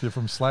tire to help you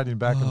from sliding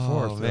back and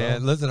forth. Oh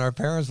man, listen, our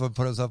parents would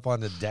put us up on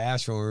the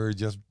dash when we were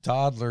just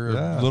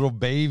toddler little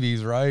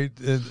babies, right?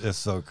 It's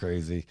so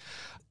crazy.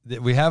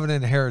 We have an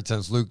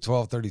inheritance, Luke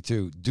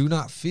 12:32. Do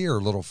not fear,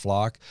 little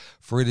flock,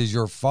 for it is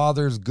your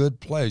Father's good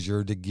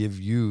pleasure to give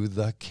you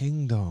the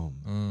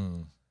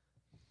kingdom.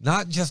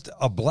 Not just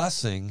a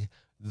blessing,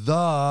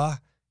 the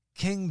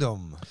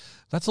kingdom.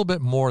 That's a little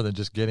bit more than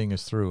just getting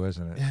us through,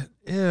 isn't it?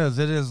 It is.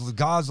 It is.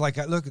 God's like,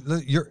 look,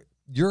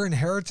 your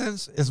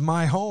inheritance is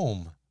my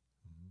home.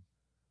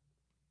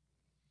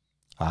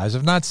 Eyes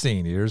have not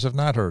seen, ears have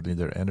not heard,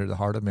 neither entered the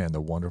heart of man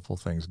the wonderful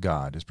things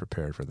God has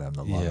prepared for them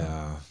that love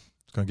him.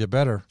 It's going to get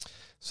better.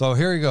 So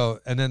here you go.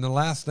 And then the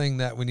last thing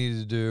that we needed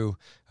to do,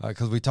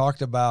 because we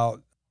talked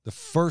about the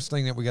first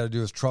thing that we got to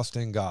do is trust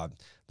in God.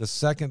 The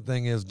second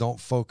thing is don't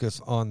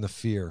focus on the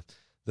fear.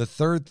 The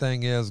third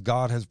thing is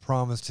God has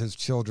promised his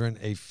children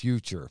a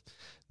future.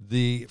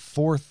 The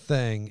fourth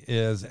thing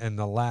is, and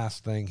the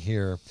last thing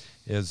here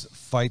is,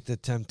 fight the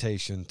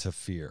temptation to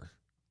fear.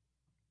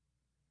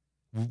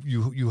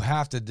 You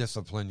have to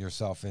discipline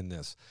yourself in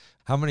this.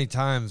 How many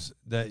times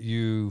that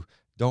you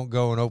don't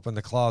go and open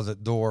the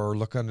closet door or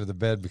look under the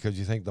bed because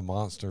you think the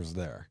monster's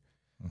there?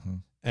 Mm-hmm.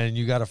 And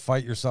you got to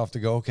fight yourself to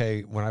go,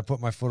 okay, when I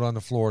put my foot on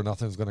the floor,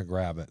 nothing's going to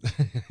grab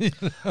it.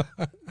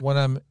 When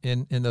I'm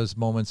in those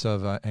moments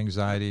of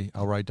anxiety,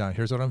 I'll write down,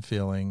 here's what I'm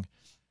feeling,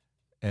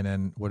 and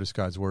then what does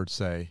God's word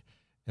say?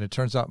 And it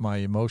turns out my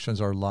emotions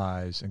are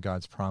lies and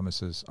God's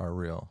promises are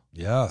real.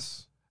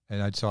 Yes.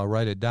 And so I'll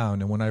write it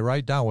down. And when I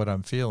write down what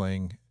I'm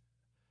feeling,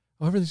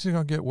 everything's going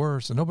to get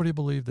worse, and nobody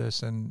believe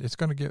this, and it's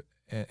going to get,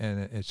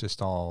 and it's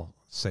just all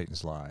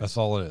Satan's lies. That's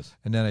all it is.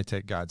 And then I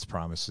take God's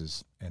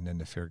promises, and then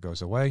the fear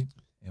goes away,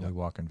 and we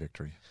walk in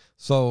victory.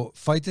 So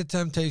fight the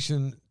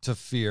temptation to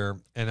fear,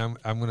 and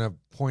I'm going to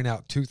point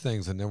out two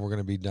things, and then we're going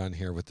to be done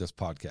here with this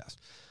podcast.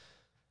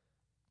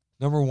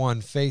 Number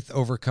one, faith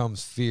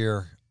overcomes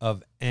fear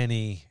of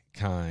any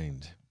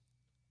kind.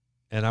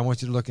 And I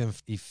want you to look in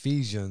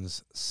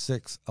Ephesians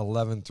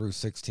 6:11 through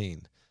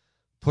 16.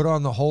 Put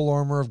on the whole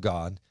armor of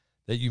God,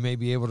 that you may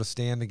be able to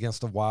stand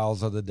against the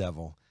wiles of the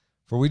devil.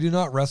 For we do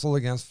not wrestle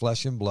against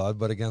flesh and blood,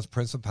 but against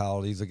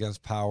principalities,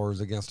 against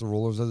powers, against the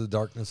rulers of the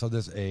darkness of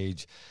this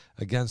age,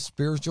 against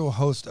spiritual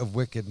hosts of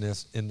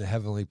wickedness in the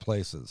heavenly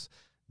places.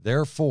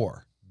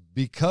 Therefore,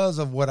 because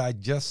of what I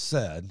just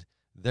said,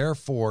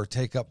 therefore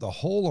take up the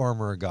whole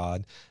armor of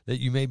God,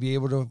 that you may be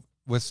able to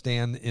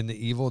withstand in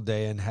the evil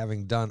day, and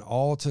having done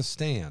all to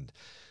stand.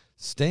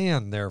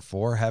 Stand,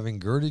 therefore, having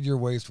girded your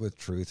waist with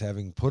truth,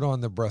 having put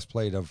on the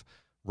breastplate of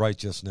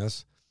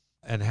righteousness,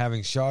 and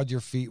having shod your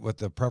feet with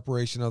the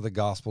preparation of the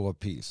gospel of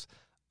peace.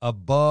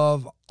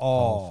 Above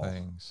all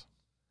things.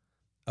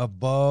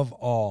 Above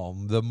all,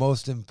 the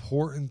most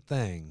important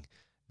thing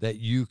that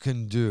you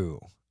can do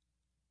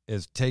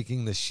is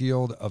taking the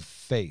shield of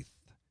faith,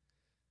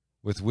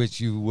 with which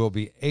you will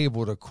be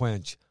able to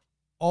quench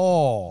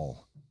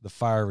all the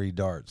fiery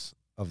darts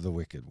of the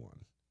wicked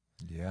one.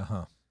 Yeah.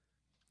 Huh.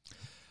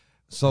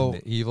 So in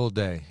the evil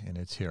day, and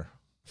it's here.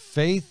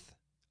 Faith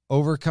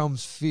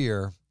overcomes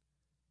fear.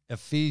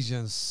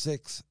 Ephesians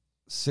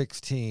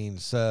 6:16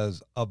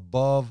 says,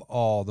 above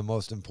all, the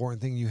most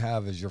important thing you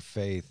have is your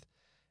faith.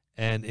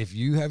 And if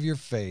you have your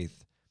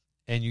faith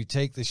and you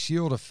take the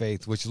shield of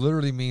faith, which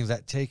literally means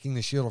that taking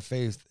the shield of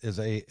faith is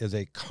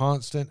a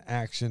constant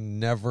action,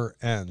 never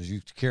ends.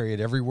 You carry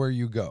it everywhere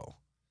you go.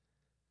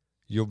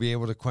 You'll be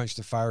able to quench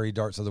the fiery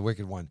darts of the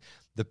wicked one.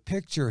 The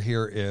picture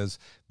here is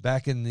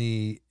back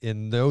in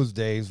those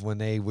days when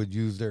they would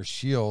use their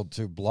shield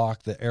to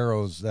block the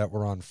arrows that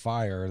were on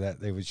fire that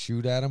they would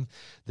shoot at them.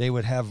 They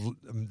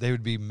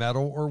would be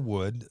metal or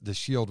wood, the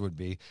shield would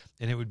be,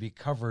 and it would be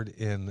covered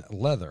in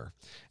leather.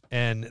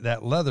 And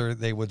that leather,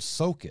 they would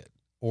soak it,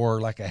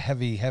 or like a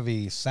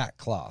heavy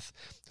sackcloth,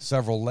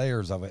 several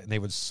layers of it, and they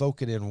would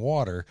soak it in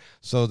water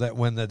so that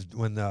when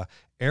the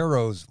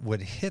arrows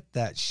would hit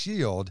that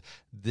shield,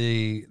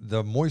 the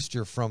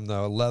moisture from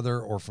the leather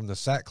or from the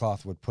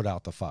sackcloth would put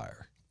out the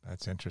fire.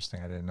 That's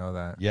interesting. I didn't know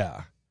that.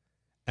 Yeah.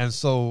 And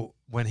so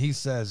when he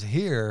says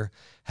here,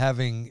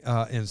 having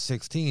in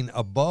 16,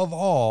 above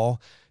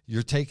all,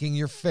 you're taking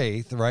your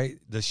faith, right?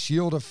 The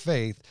shield of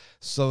faith,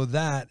 so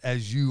that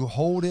as you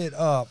hold it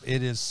up,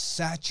 it is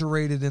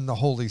saturated in the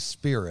Holy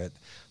Spirit,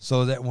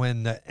 so that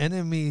when the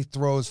enemy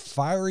throws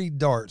fiery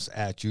darts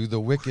at you, the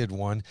wicked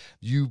one,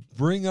 you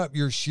bring up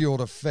your shield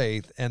of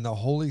faith, and the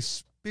Holy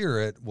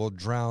Spirit will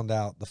drown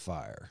out the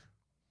fire.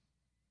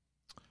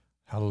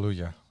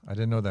 Hallelujah. I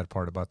didn't know that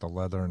part about the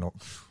leather.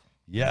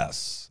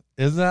 Yes.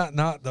 Isn't that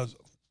not the...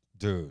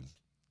 Dude.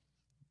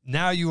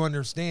 Now you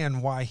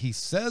understand why he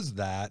says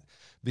that,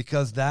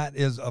 because that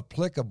is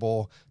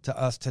applicable to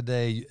us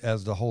today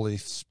as the Holy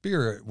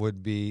Spirit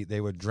would be. They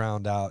would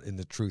drown out in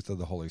the truth of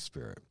the Holy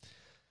Spirit.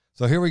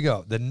 So here we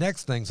go. The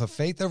next thing, so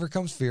faith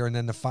overcomes fear, and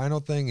then the final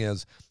thing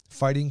is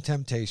fighting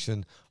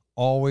temptation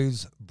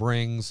always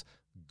brings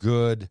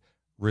good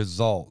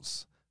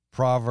results.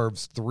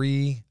 Proverbs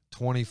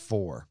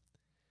 3:24.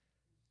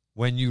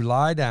 When you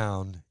lie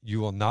down, you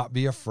will not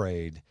be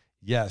afraid.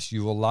 Yes,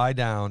 you will lie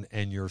down,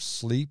 and your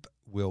sleep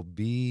will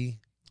be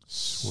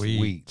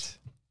sweet.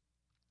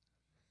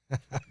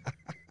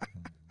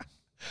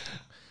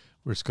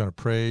 We're just going to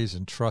praise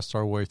and trust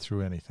our way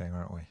through anything,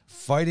 aren't we?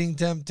 Fighting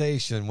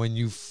temptation. When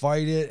you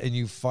fight it and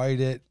you fight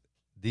it,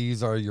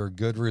 these are your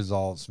good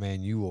results,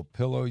 man. You will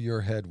pillow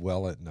your head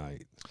well at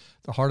night.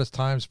 The hardest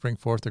times bring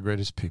forth the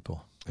greatest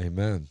people.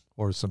 Amen.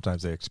 Or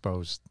sometimes they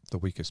expose the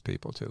weakest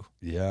people too.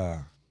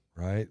 Yeah.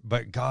 Right?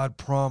 But God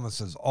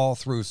promises all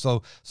through.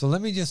 So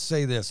let me just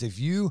say this. If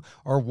you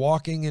are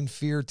walking in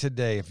fear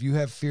today, if you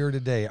have fear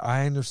today,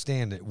 I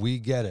understand it. We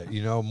get it,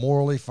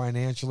 morally,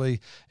 financially,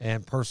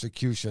 and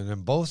persecution.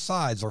 And both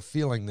sides are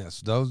feeling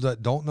this, those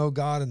that don't know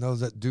God and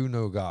those that do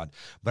know God.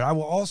 But I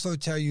will also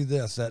tell you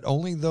this, that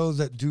only those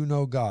that do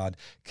know God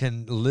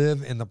can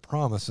live in the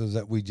promises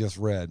that we just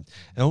read.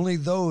 And only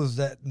those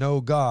that know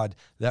God,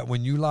 that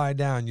when you lie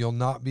down, you'll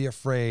not be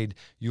afraid.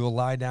 You will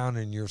lie down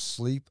and your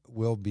sleep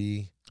will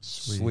be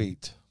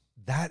sweet.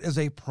 That is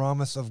a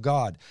promise of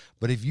God.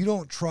 But if you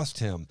don't trust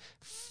him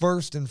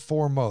first and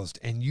foremost,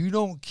 and you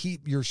don't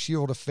keep your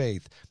shield of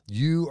faith,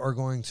 you are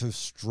going to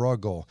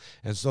struggle.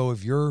 And so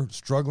if you're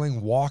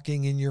struggling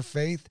walking in your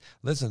faith,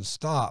 listen,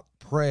 stop,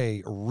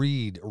 pray,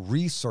 read,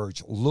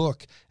 research,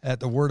 look at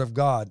the word of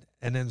God,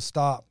 and then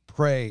stop,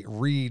 pray,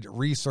 read,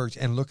 research,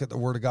 and look at the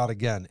word of God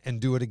again,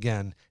 and do it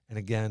again and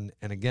again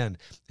and again.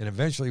 And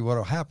eventually what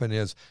will happen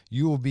is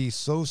you will be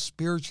so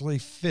spiritually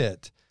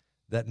fit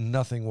that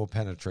nothing will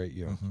penetrate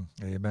you.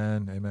 Mm-hmm.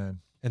 Amen. Amen.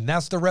 And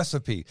that's the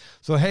recipe.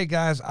 So, hey,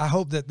 guys, I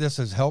hope that this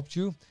has helped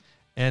you.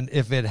 And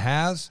if it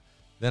has,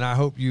 then I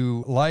hope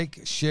you like,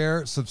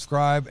 share,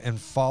 subscribe, and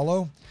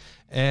follow.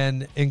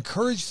 And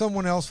encourage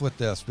someone else with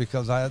this,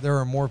 because there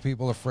are more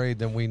people afraid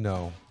than we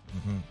know.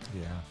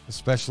 Mm-hmm. Yeah.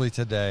 Especially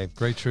today.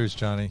 Great truths,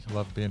 Johnny.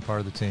 Love being part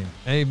of the team.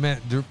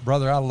 Amen.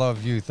 Brother, I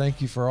love you. Thank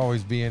you for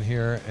always being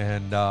here.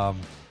 And,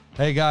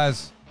 hey,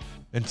 guys,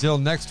 until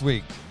next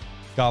week,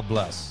 God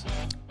bless.